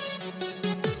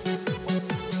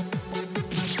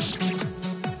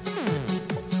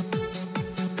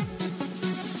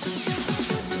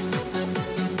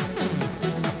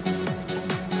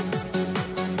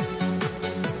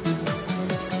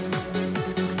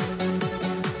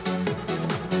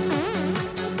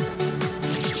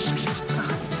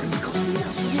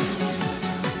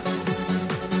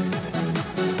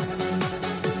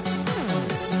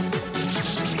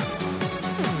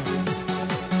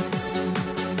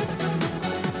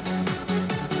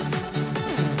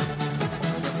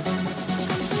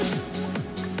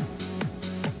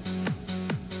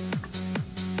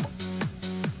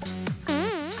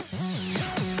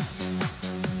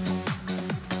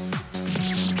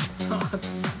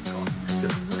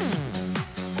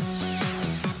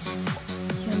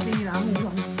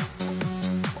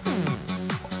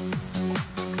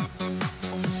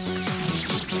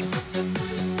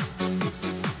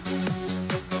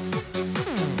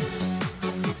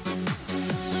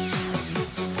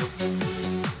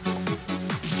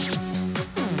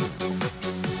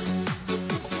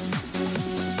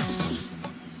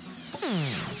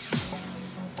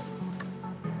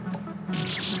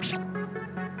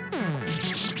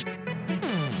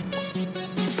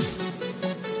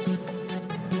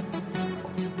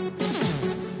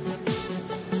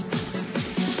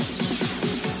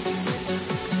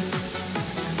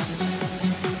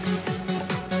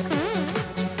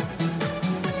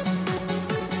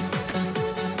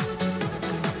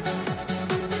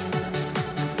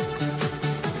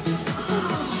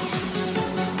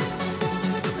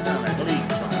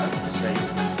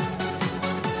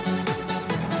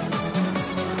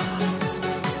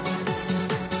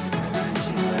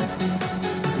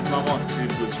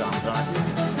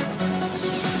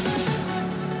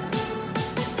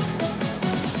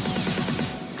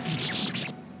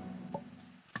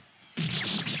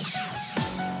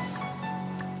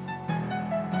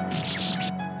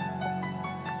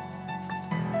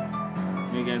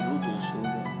 még ez az utolsó,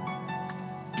 de...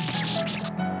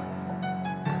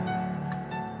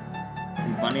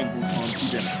 Itt van én buszon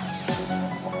 15.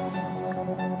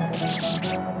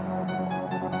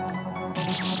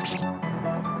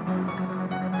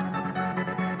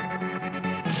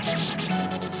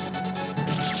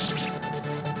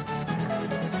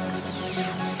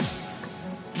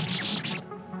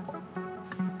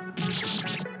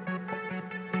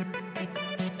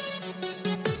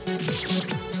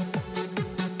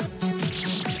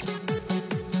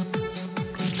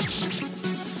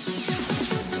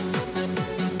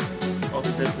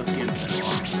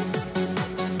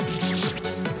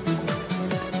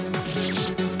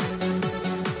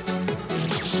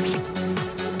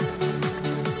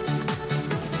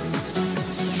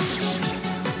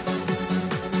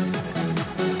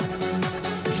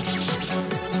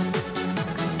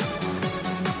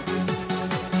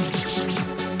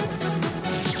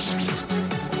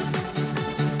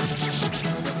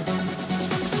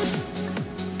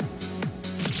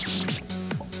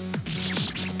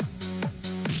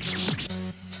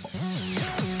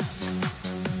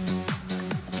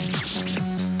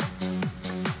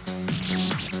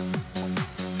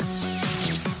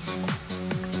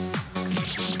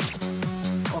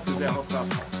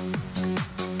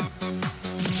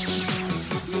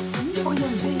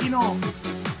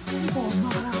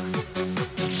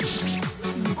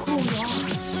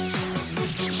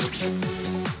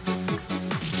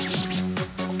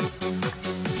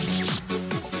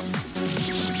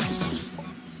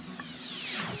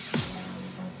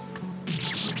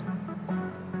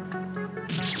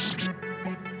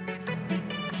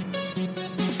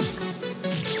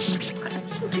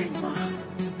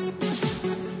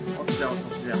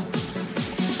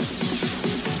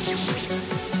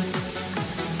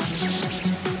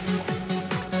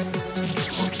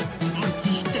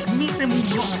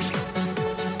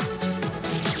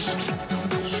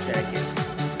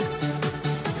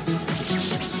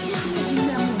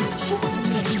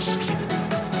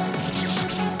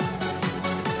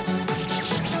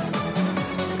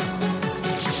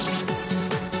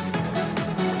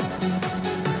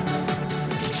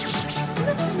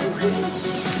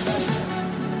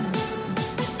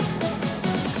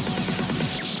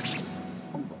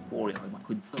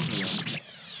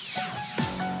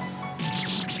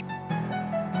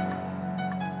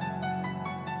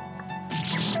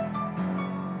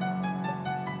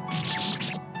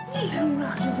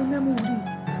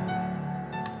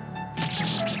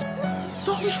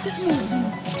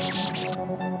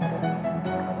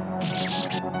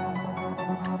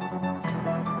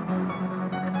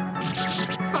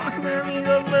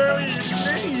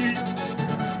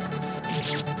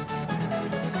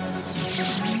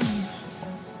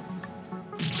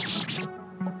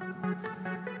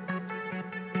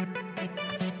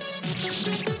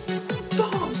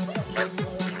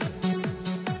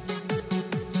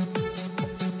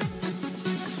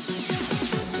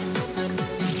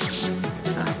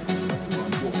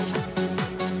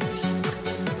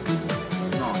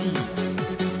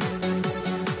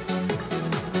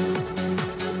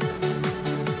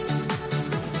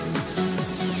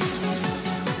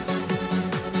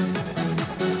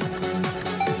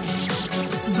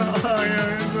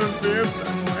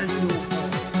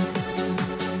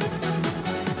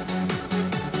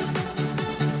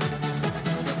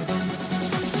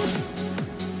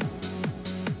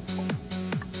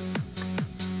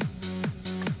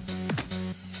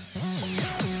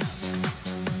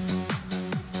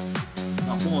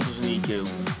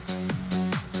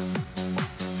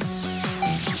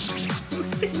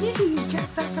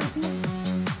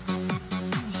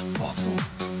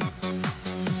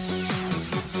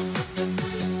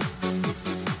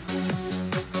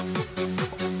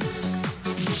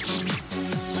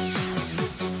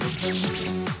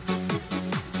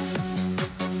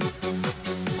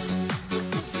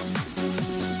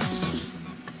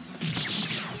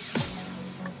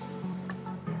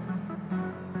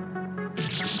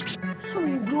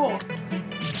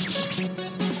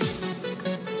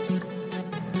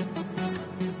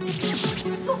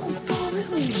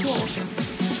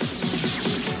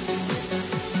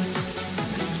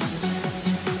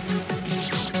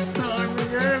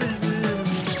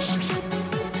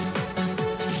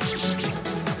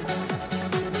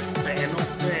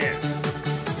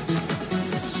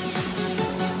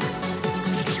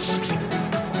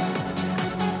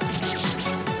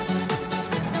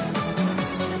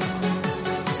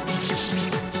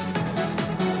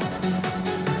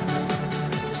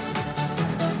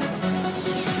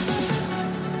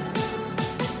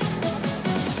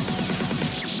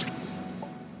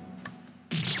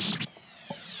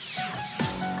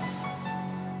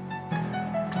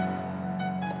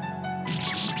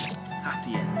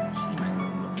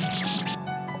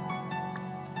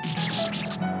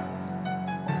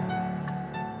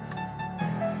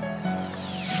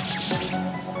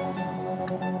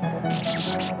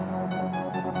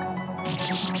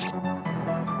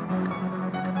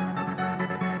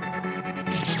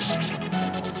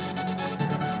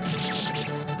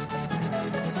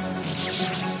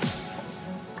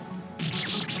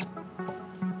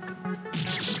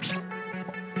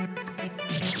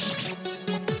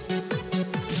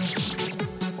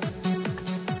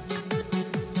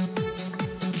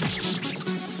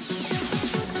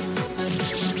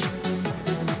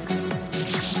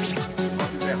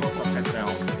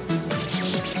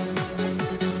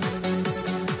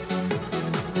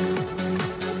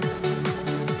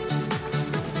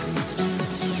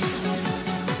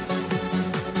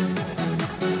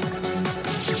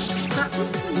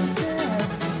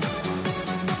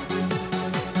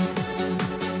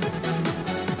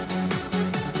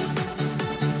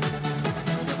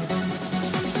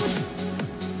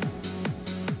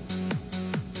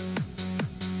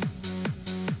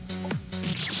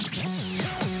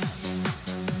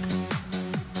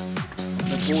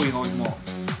 meg bolyhagyma.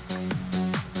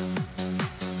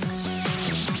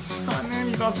 Hát nem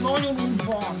igaz, nagyon úgy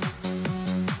van.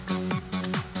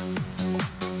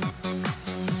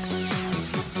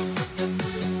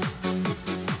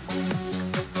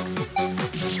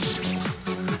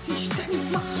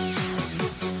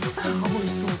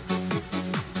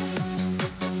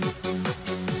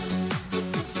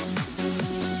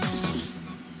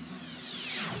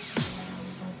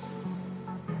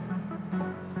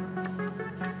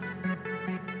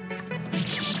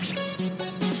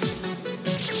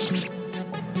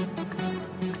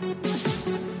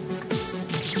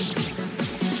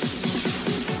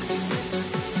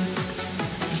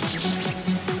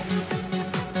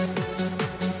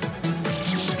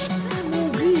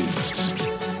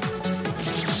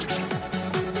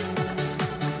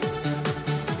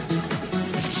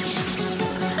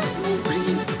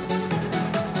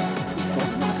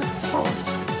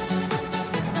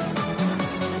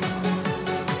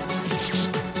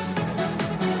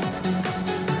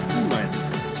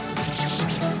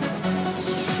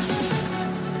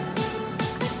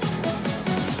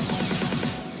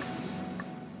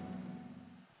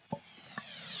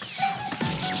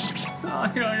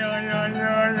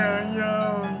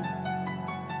 Ajajajajajajajaj.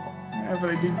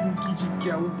 Elfelejtettünk kicsit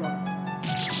kell ugrani.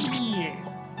 Miért?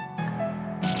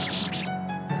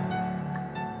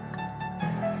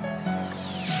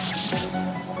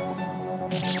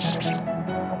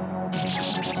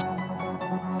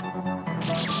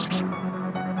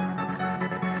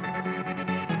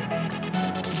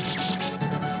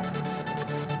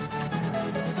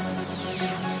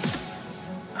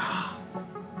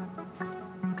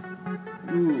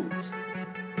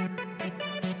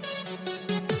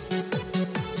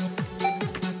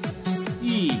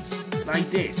 Így, like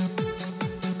this.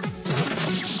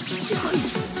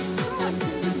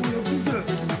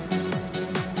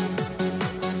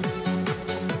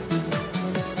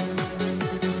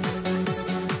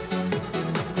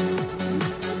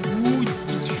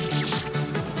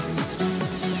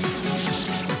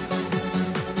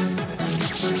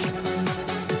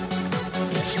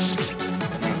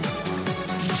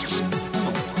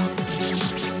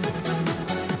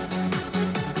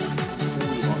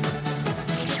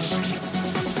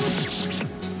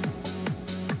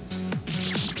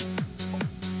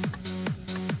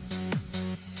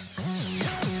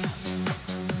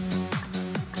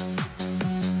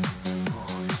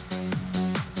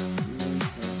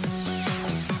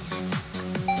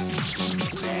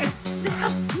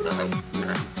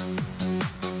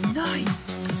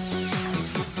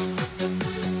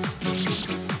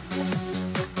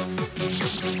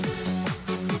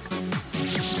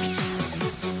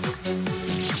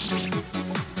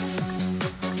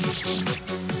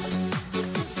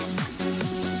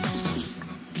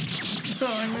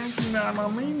 Már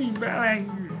mindig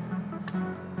belegül.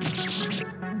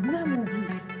 Nem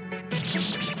ugrik.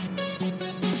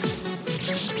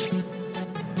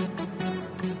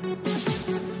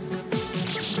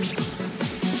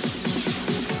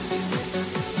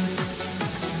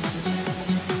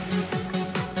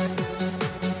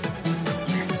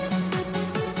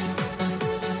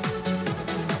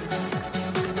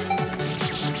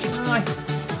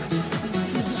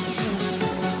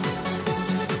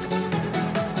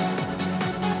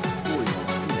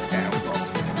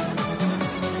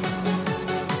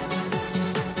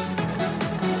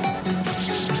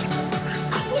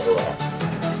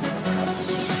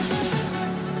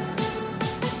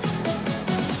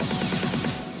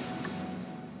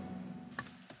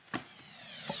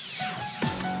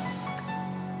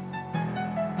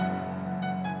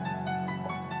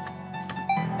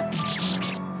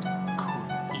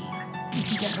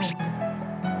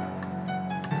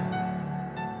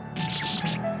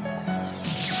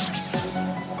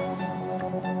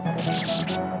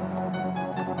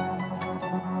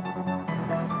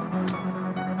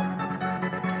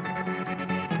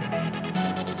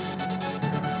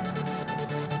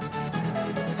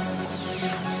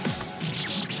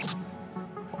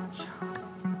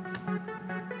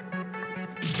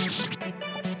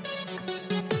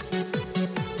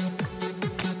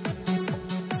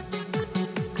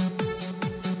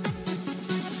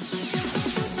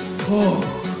 Oh.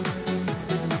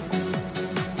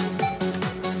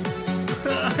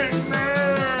 Man.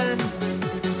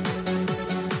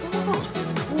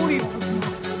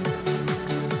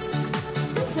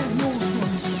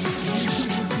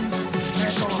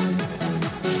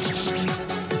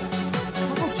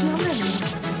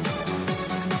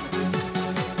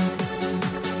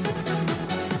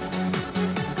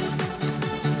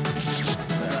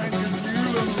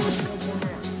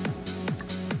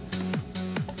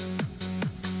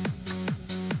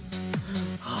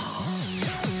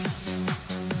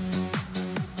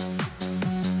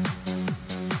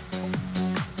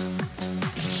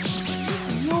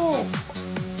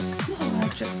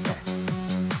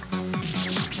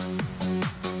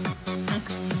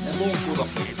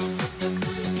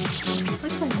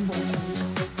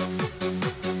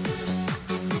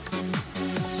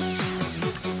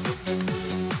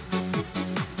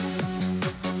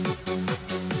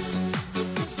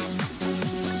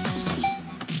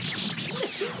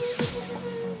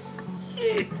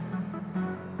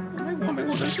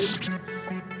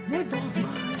 Ne dobd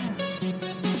már el!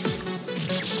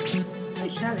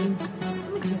 És elég.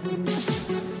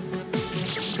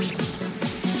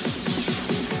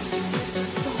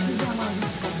 Szarj be már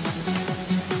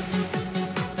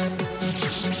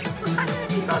vissza! Hát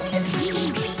nem igaz, hogy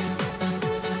nincs!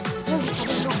 Nem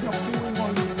szabad rabja a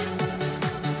fújban!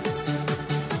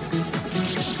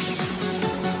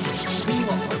 Mi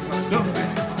van, hogy dögbe?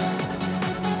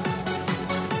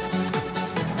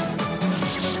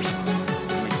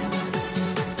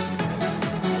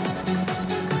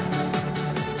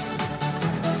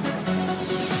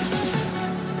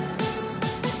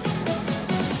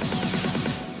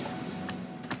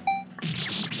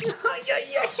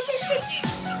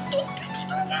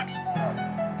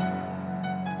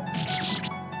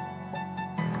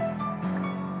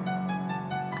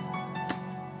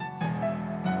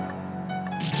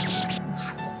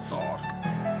 Szar.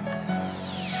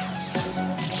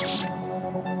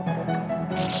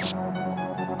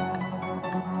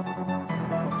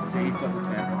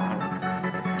 Szétszázatverhárom.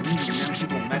 Mindig nem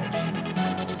tudom megcsinálni.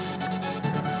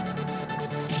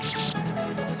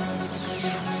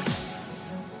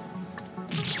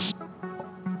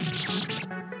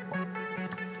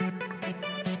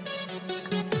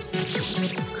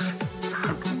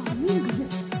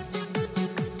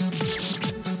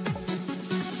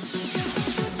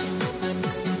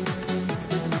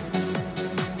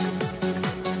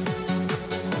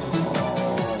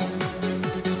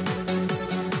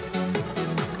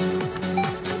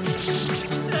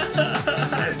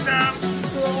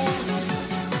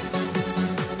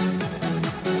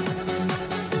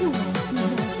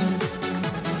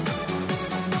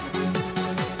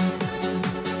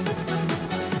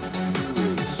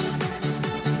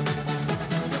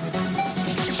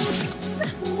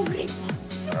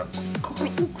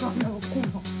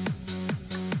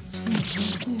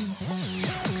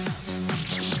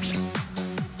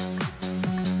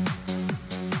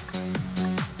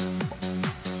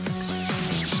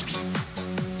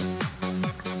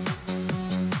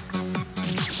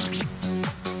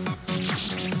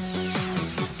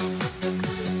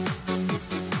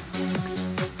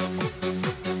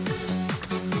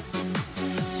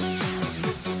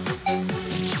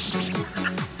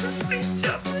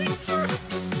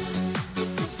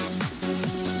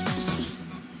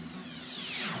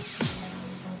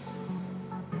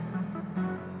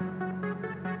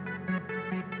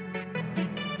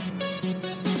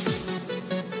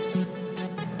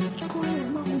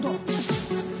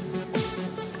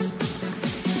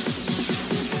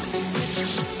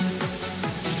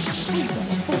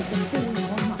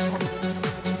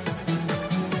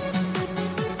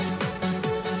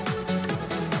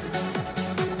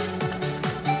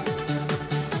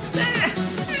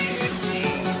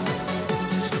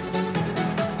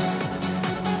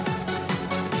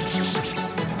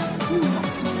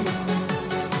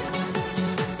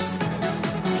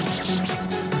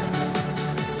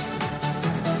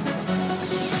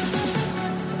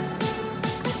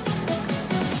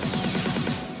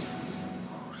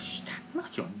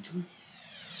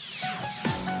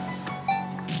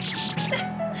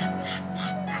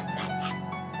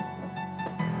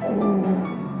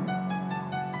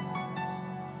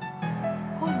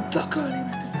 Takarni,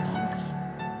 mert ez szar.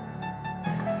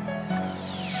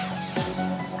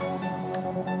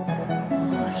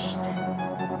 Úristen.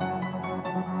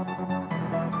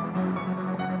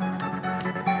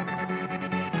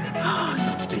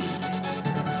 Na végig.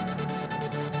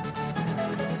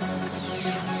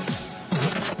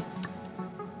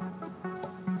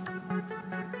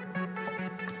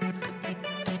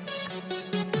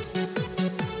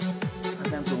 Hát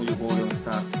nem tudom, hogy hol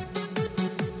jöttál.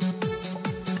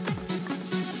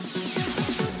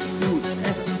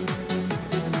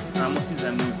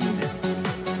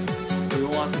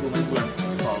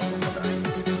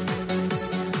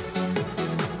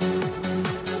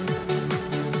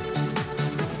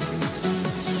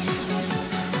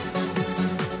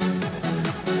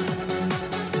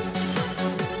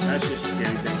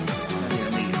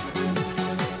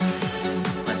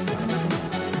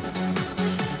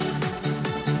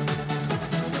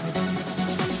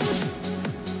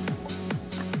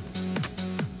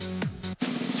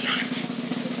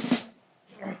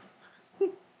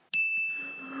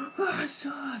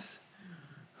 Száz!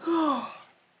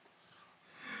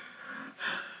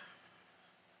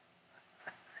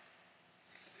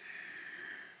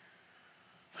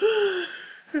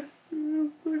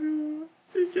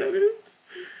 Sikerült!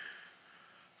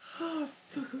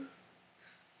 Azt a...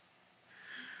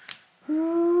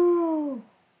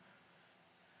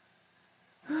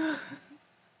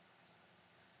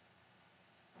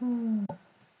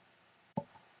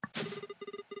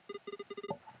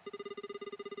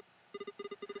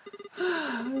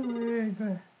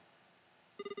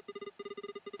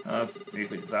 Az, még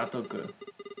hogy az átok.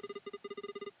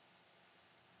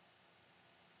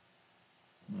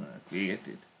 Na, véget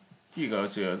itt.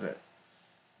 Kigacsolja az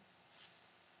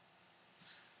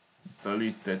ezt a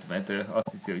liftet, mert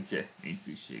azt hiszi, hogy nincs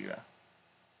szükség rá.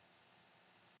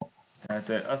 Tehát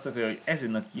azt akarja, hogy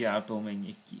ezen a kiáltón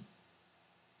menjék ki.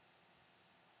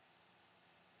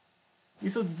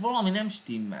 Viszont itt valami nem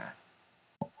stimmel.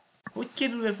 Hogy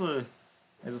kerül ez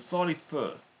a szar itt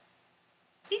föl?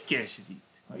 Mit keres ez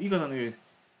itt? Ha igazán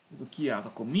ez a kiált,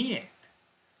 akkor miért?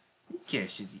 Mit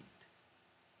keres ez itt?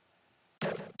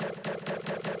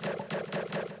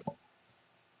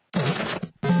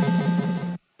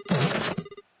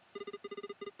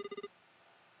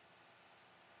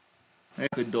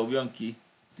 Meg, hogy dobjon ki.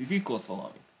 Ti titkolsz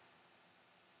valamit.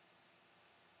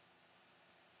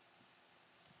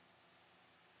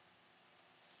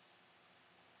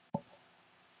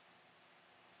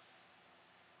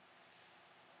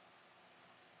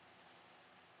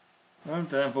 Nem,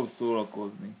 te nem fogsz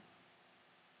szórakozni.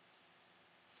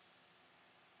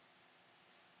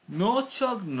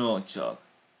 No csak.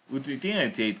 Úgyhogy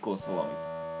tényleg titkolsz valamit.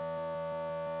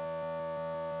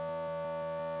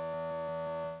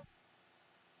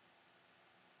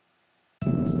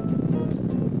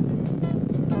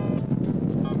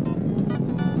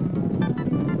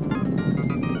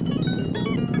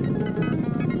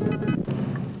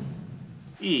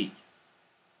 Így.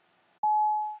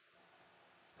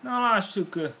 Na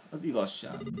lássuk az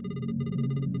igazság.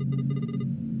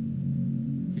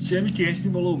 Semmi keresni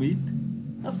való mit?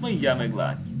 Azt mindjárt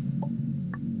meglátjuk.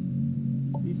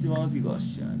 Itt van az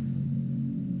igazság.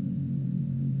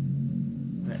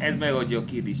 Ez megadja a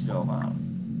kérdésre a választ.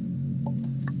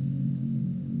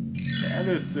 De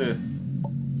először...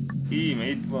 Íme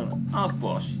itt van a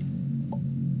pasi.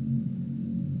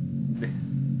 De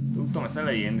tudtam ezt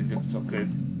elején, csak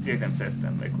tényleg nem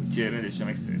szereztem meg, hogy rendesen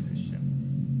megszerezhessem.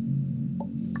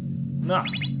 Na!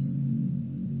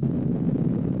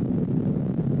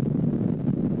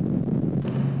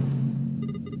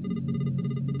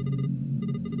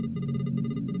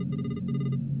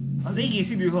 Az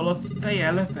egész idő alatt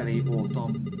fejjel lefelé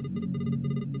voltam.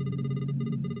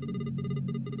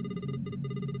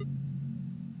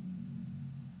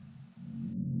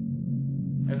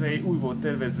 Ez úgy volt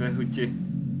tervezve, hogy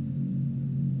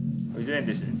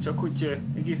rendesen, csak hogy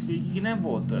egész végig nem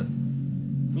volt.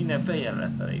 Minden fejjel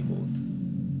lefelé volt.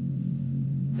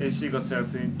 És igazság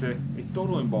szerint egy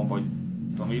toronyban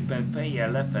vagytam, éppen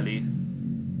fejjel lefelé.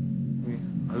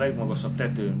 A legmagasabb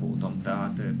tetőn voltam,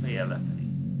 tehát fejjel lefelé.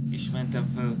 És mentem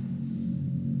fel.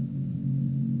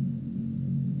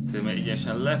 Tehát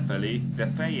egyenesen lefelé, de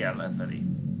fejjel lefelé.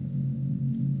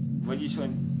 Vagyis, hogy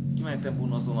kimentem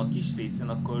volna azon a kis részen,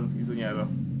 akkor bizonyára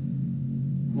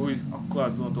akkor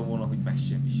azt gondoltam volna, hogy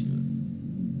megsemmisül.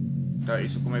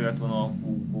 És akkor meg lett volna a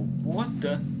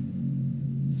what?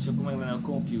 És akkor meg lenne a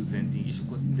confused ending, és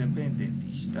akkor az independent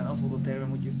is. Tehát az volt a tervem,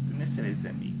 hogy ezt ne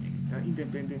szerezzem még meg. Tehát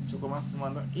independent csak a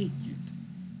mastermind-dal együtt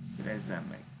szerezzem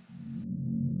meg.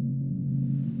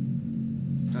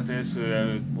 Tehát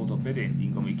első volt a bad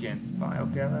ending, ami 9 pálya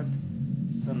kellett.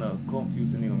 Aztán a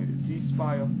confused ending, ami 10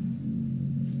 pálya.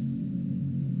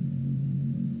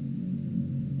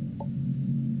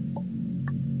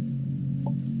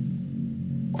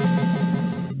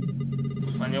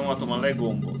 Most már nyomhatom a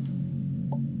legombot.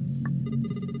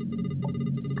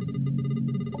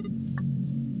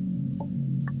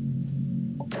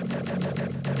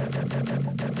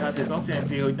 Tehát ez azt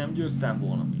jelenti, hogy nem győztem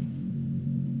volna még.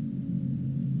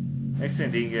 Meg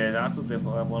szerintem látszott, de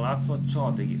valójában látszott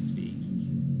csalt egész végig.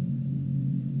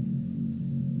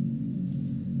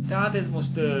 Tehát ez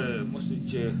most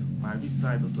így már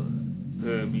visszaállított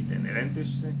minden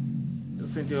rendesre. Ez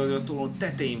azt jelenti, hogy a torony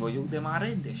tetején vagyok, de már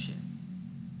rendesen.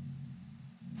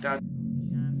 Tehát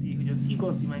ez jelenti, hogy az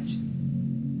igazi meccs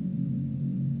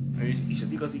és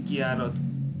az igazi kijárat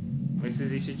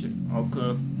megszerzése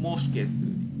csak most kezdődik.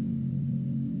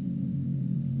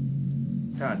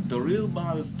 Tehát the real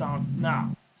battle starts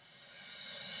now.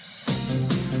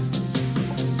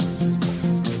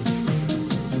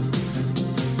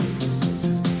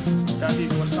 Tehát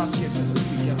itt most 195.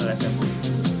 emeleten vagyunk.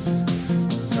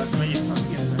 Tehát megyek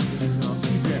 195, hiszen a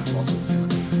 16.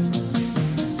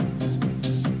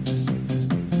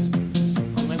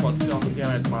 Ha meg a 16.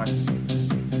 emelet már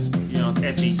jön az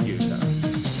epic győzelem.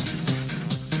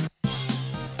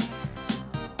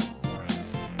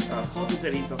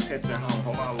 6773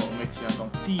 havával megcsináltam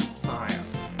 10 pályát.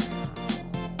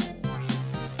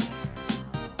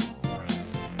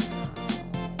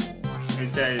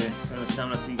 De nem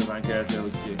lesz igazán kellett,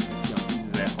 hogy megcsinálom 10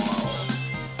 000 havával.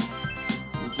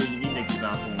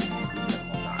 mindenkivel fogom az ügyet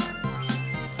határolni.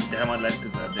 De majd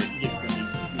legközelebb, de igyekszem még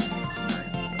csinálni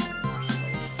ezt a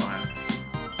szavas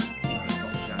így a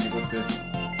szavas játékot.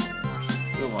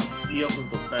 Jó van,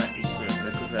 iratkozzatok fel, és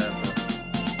legközelebb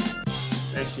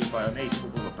az első pálya nehéz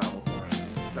fokozatából fogom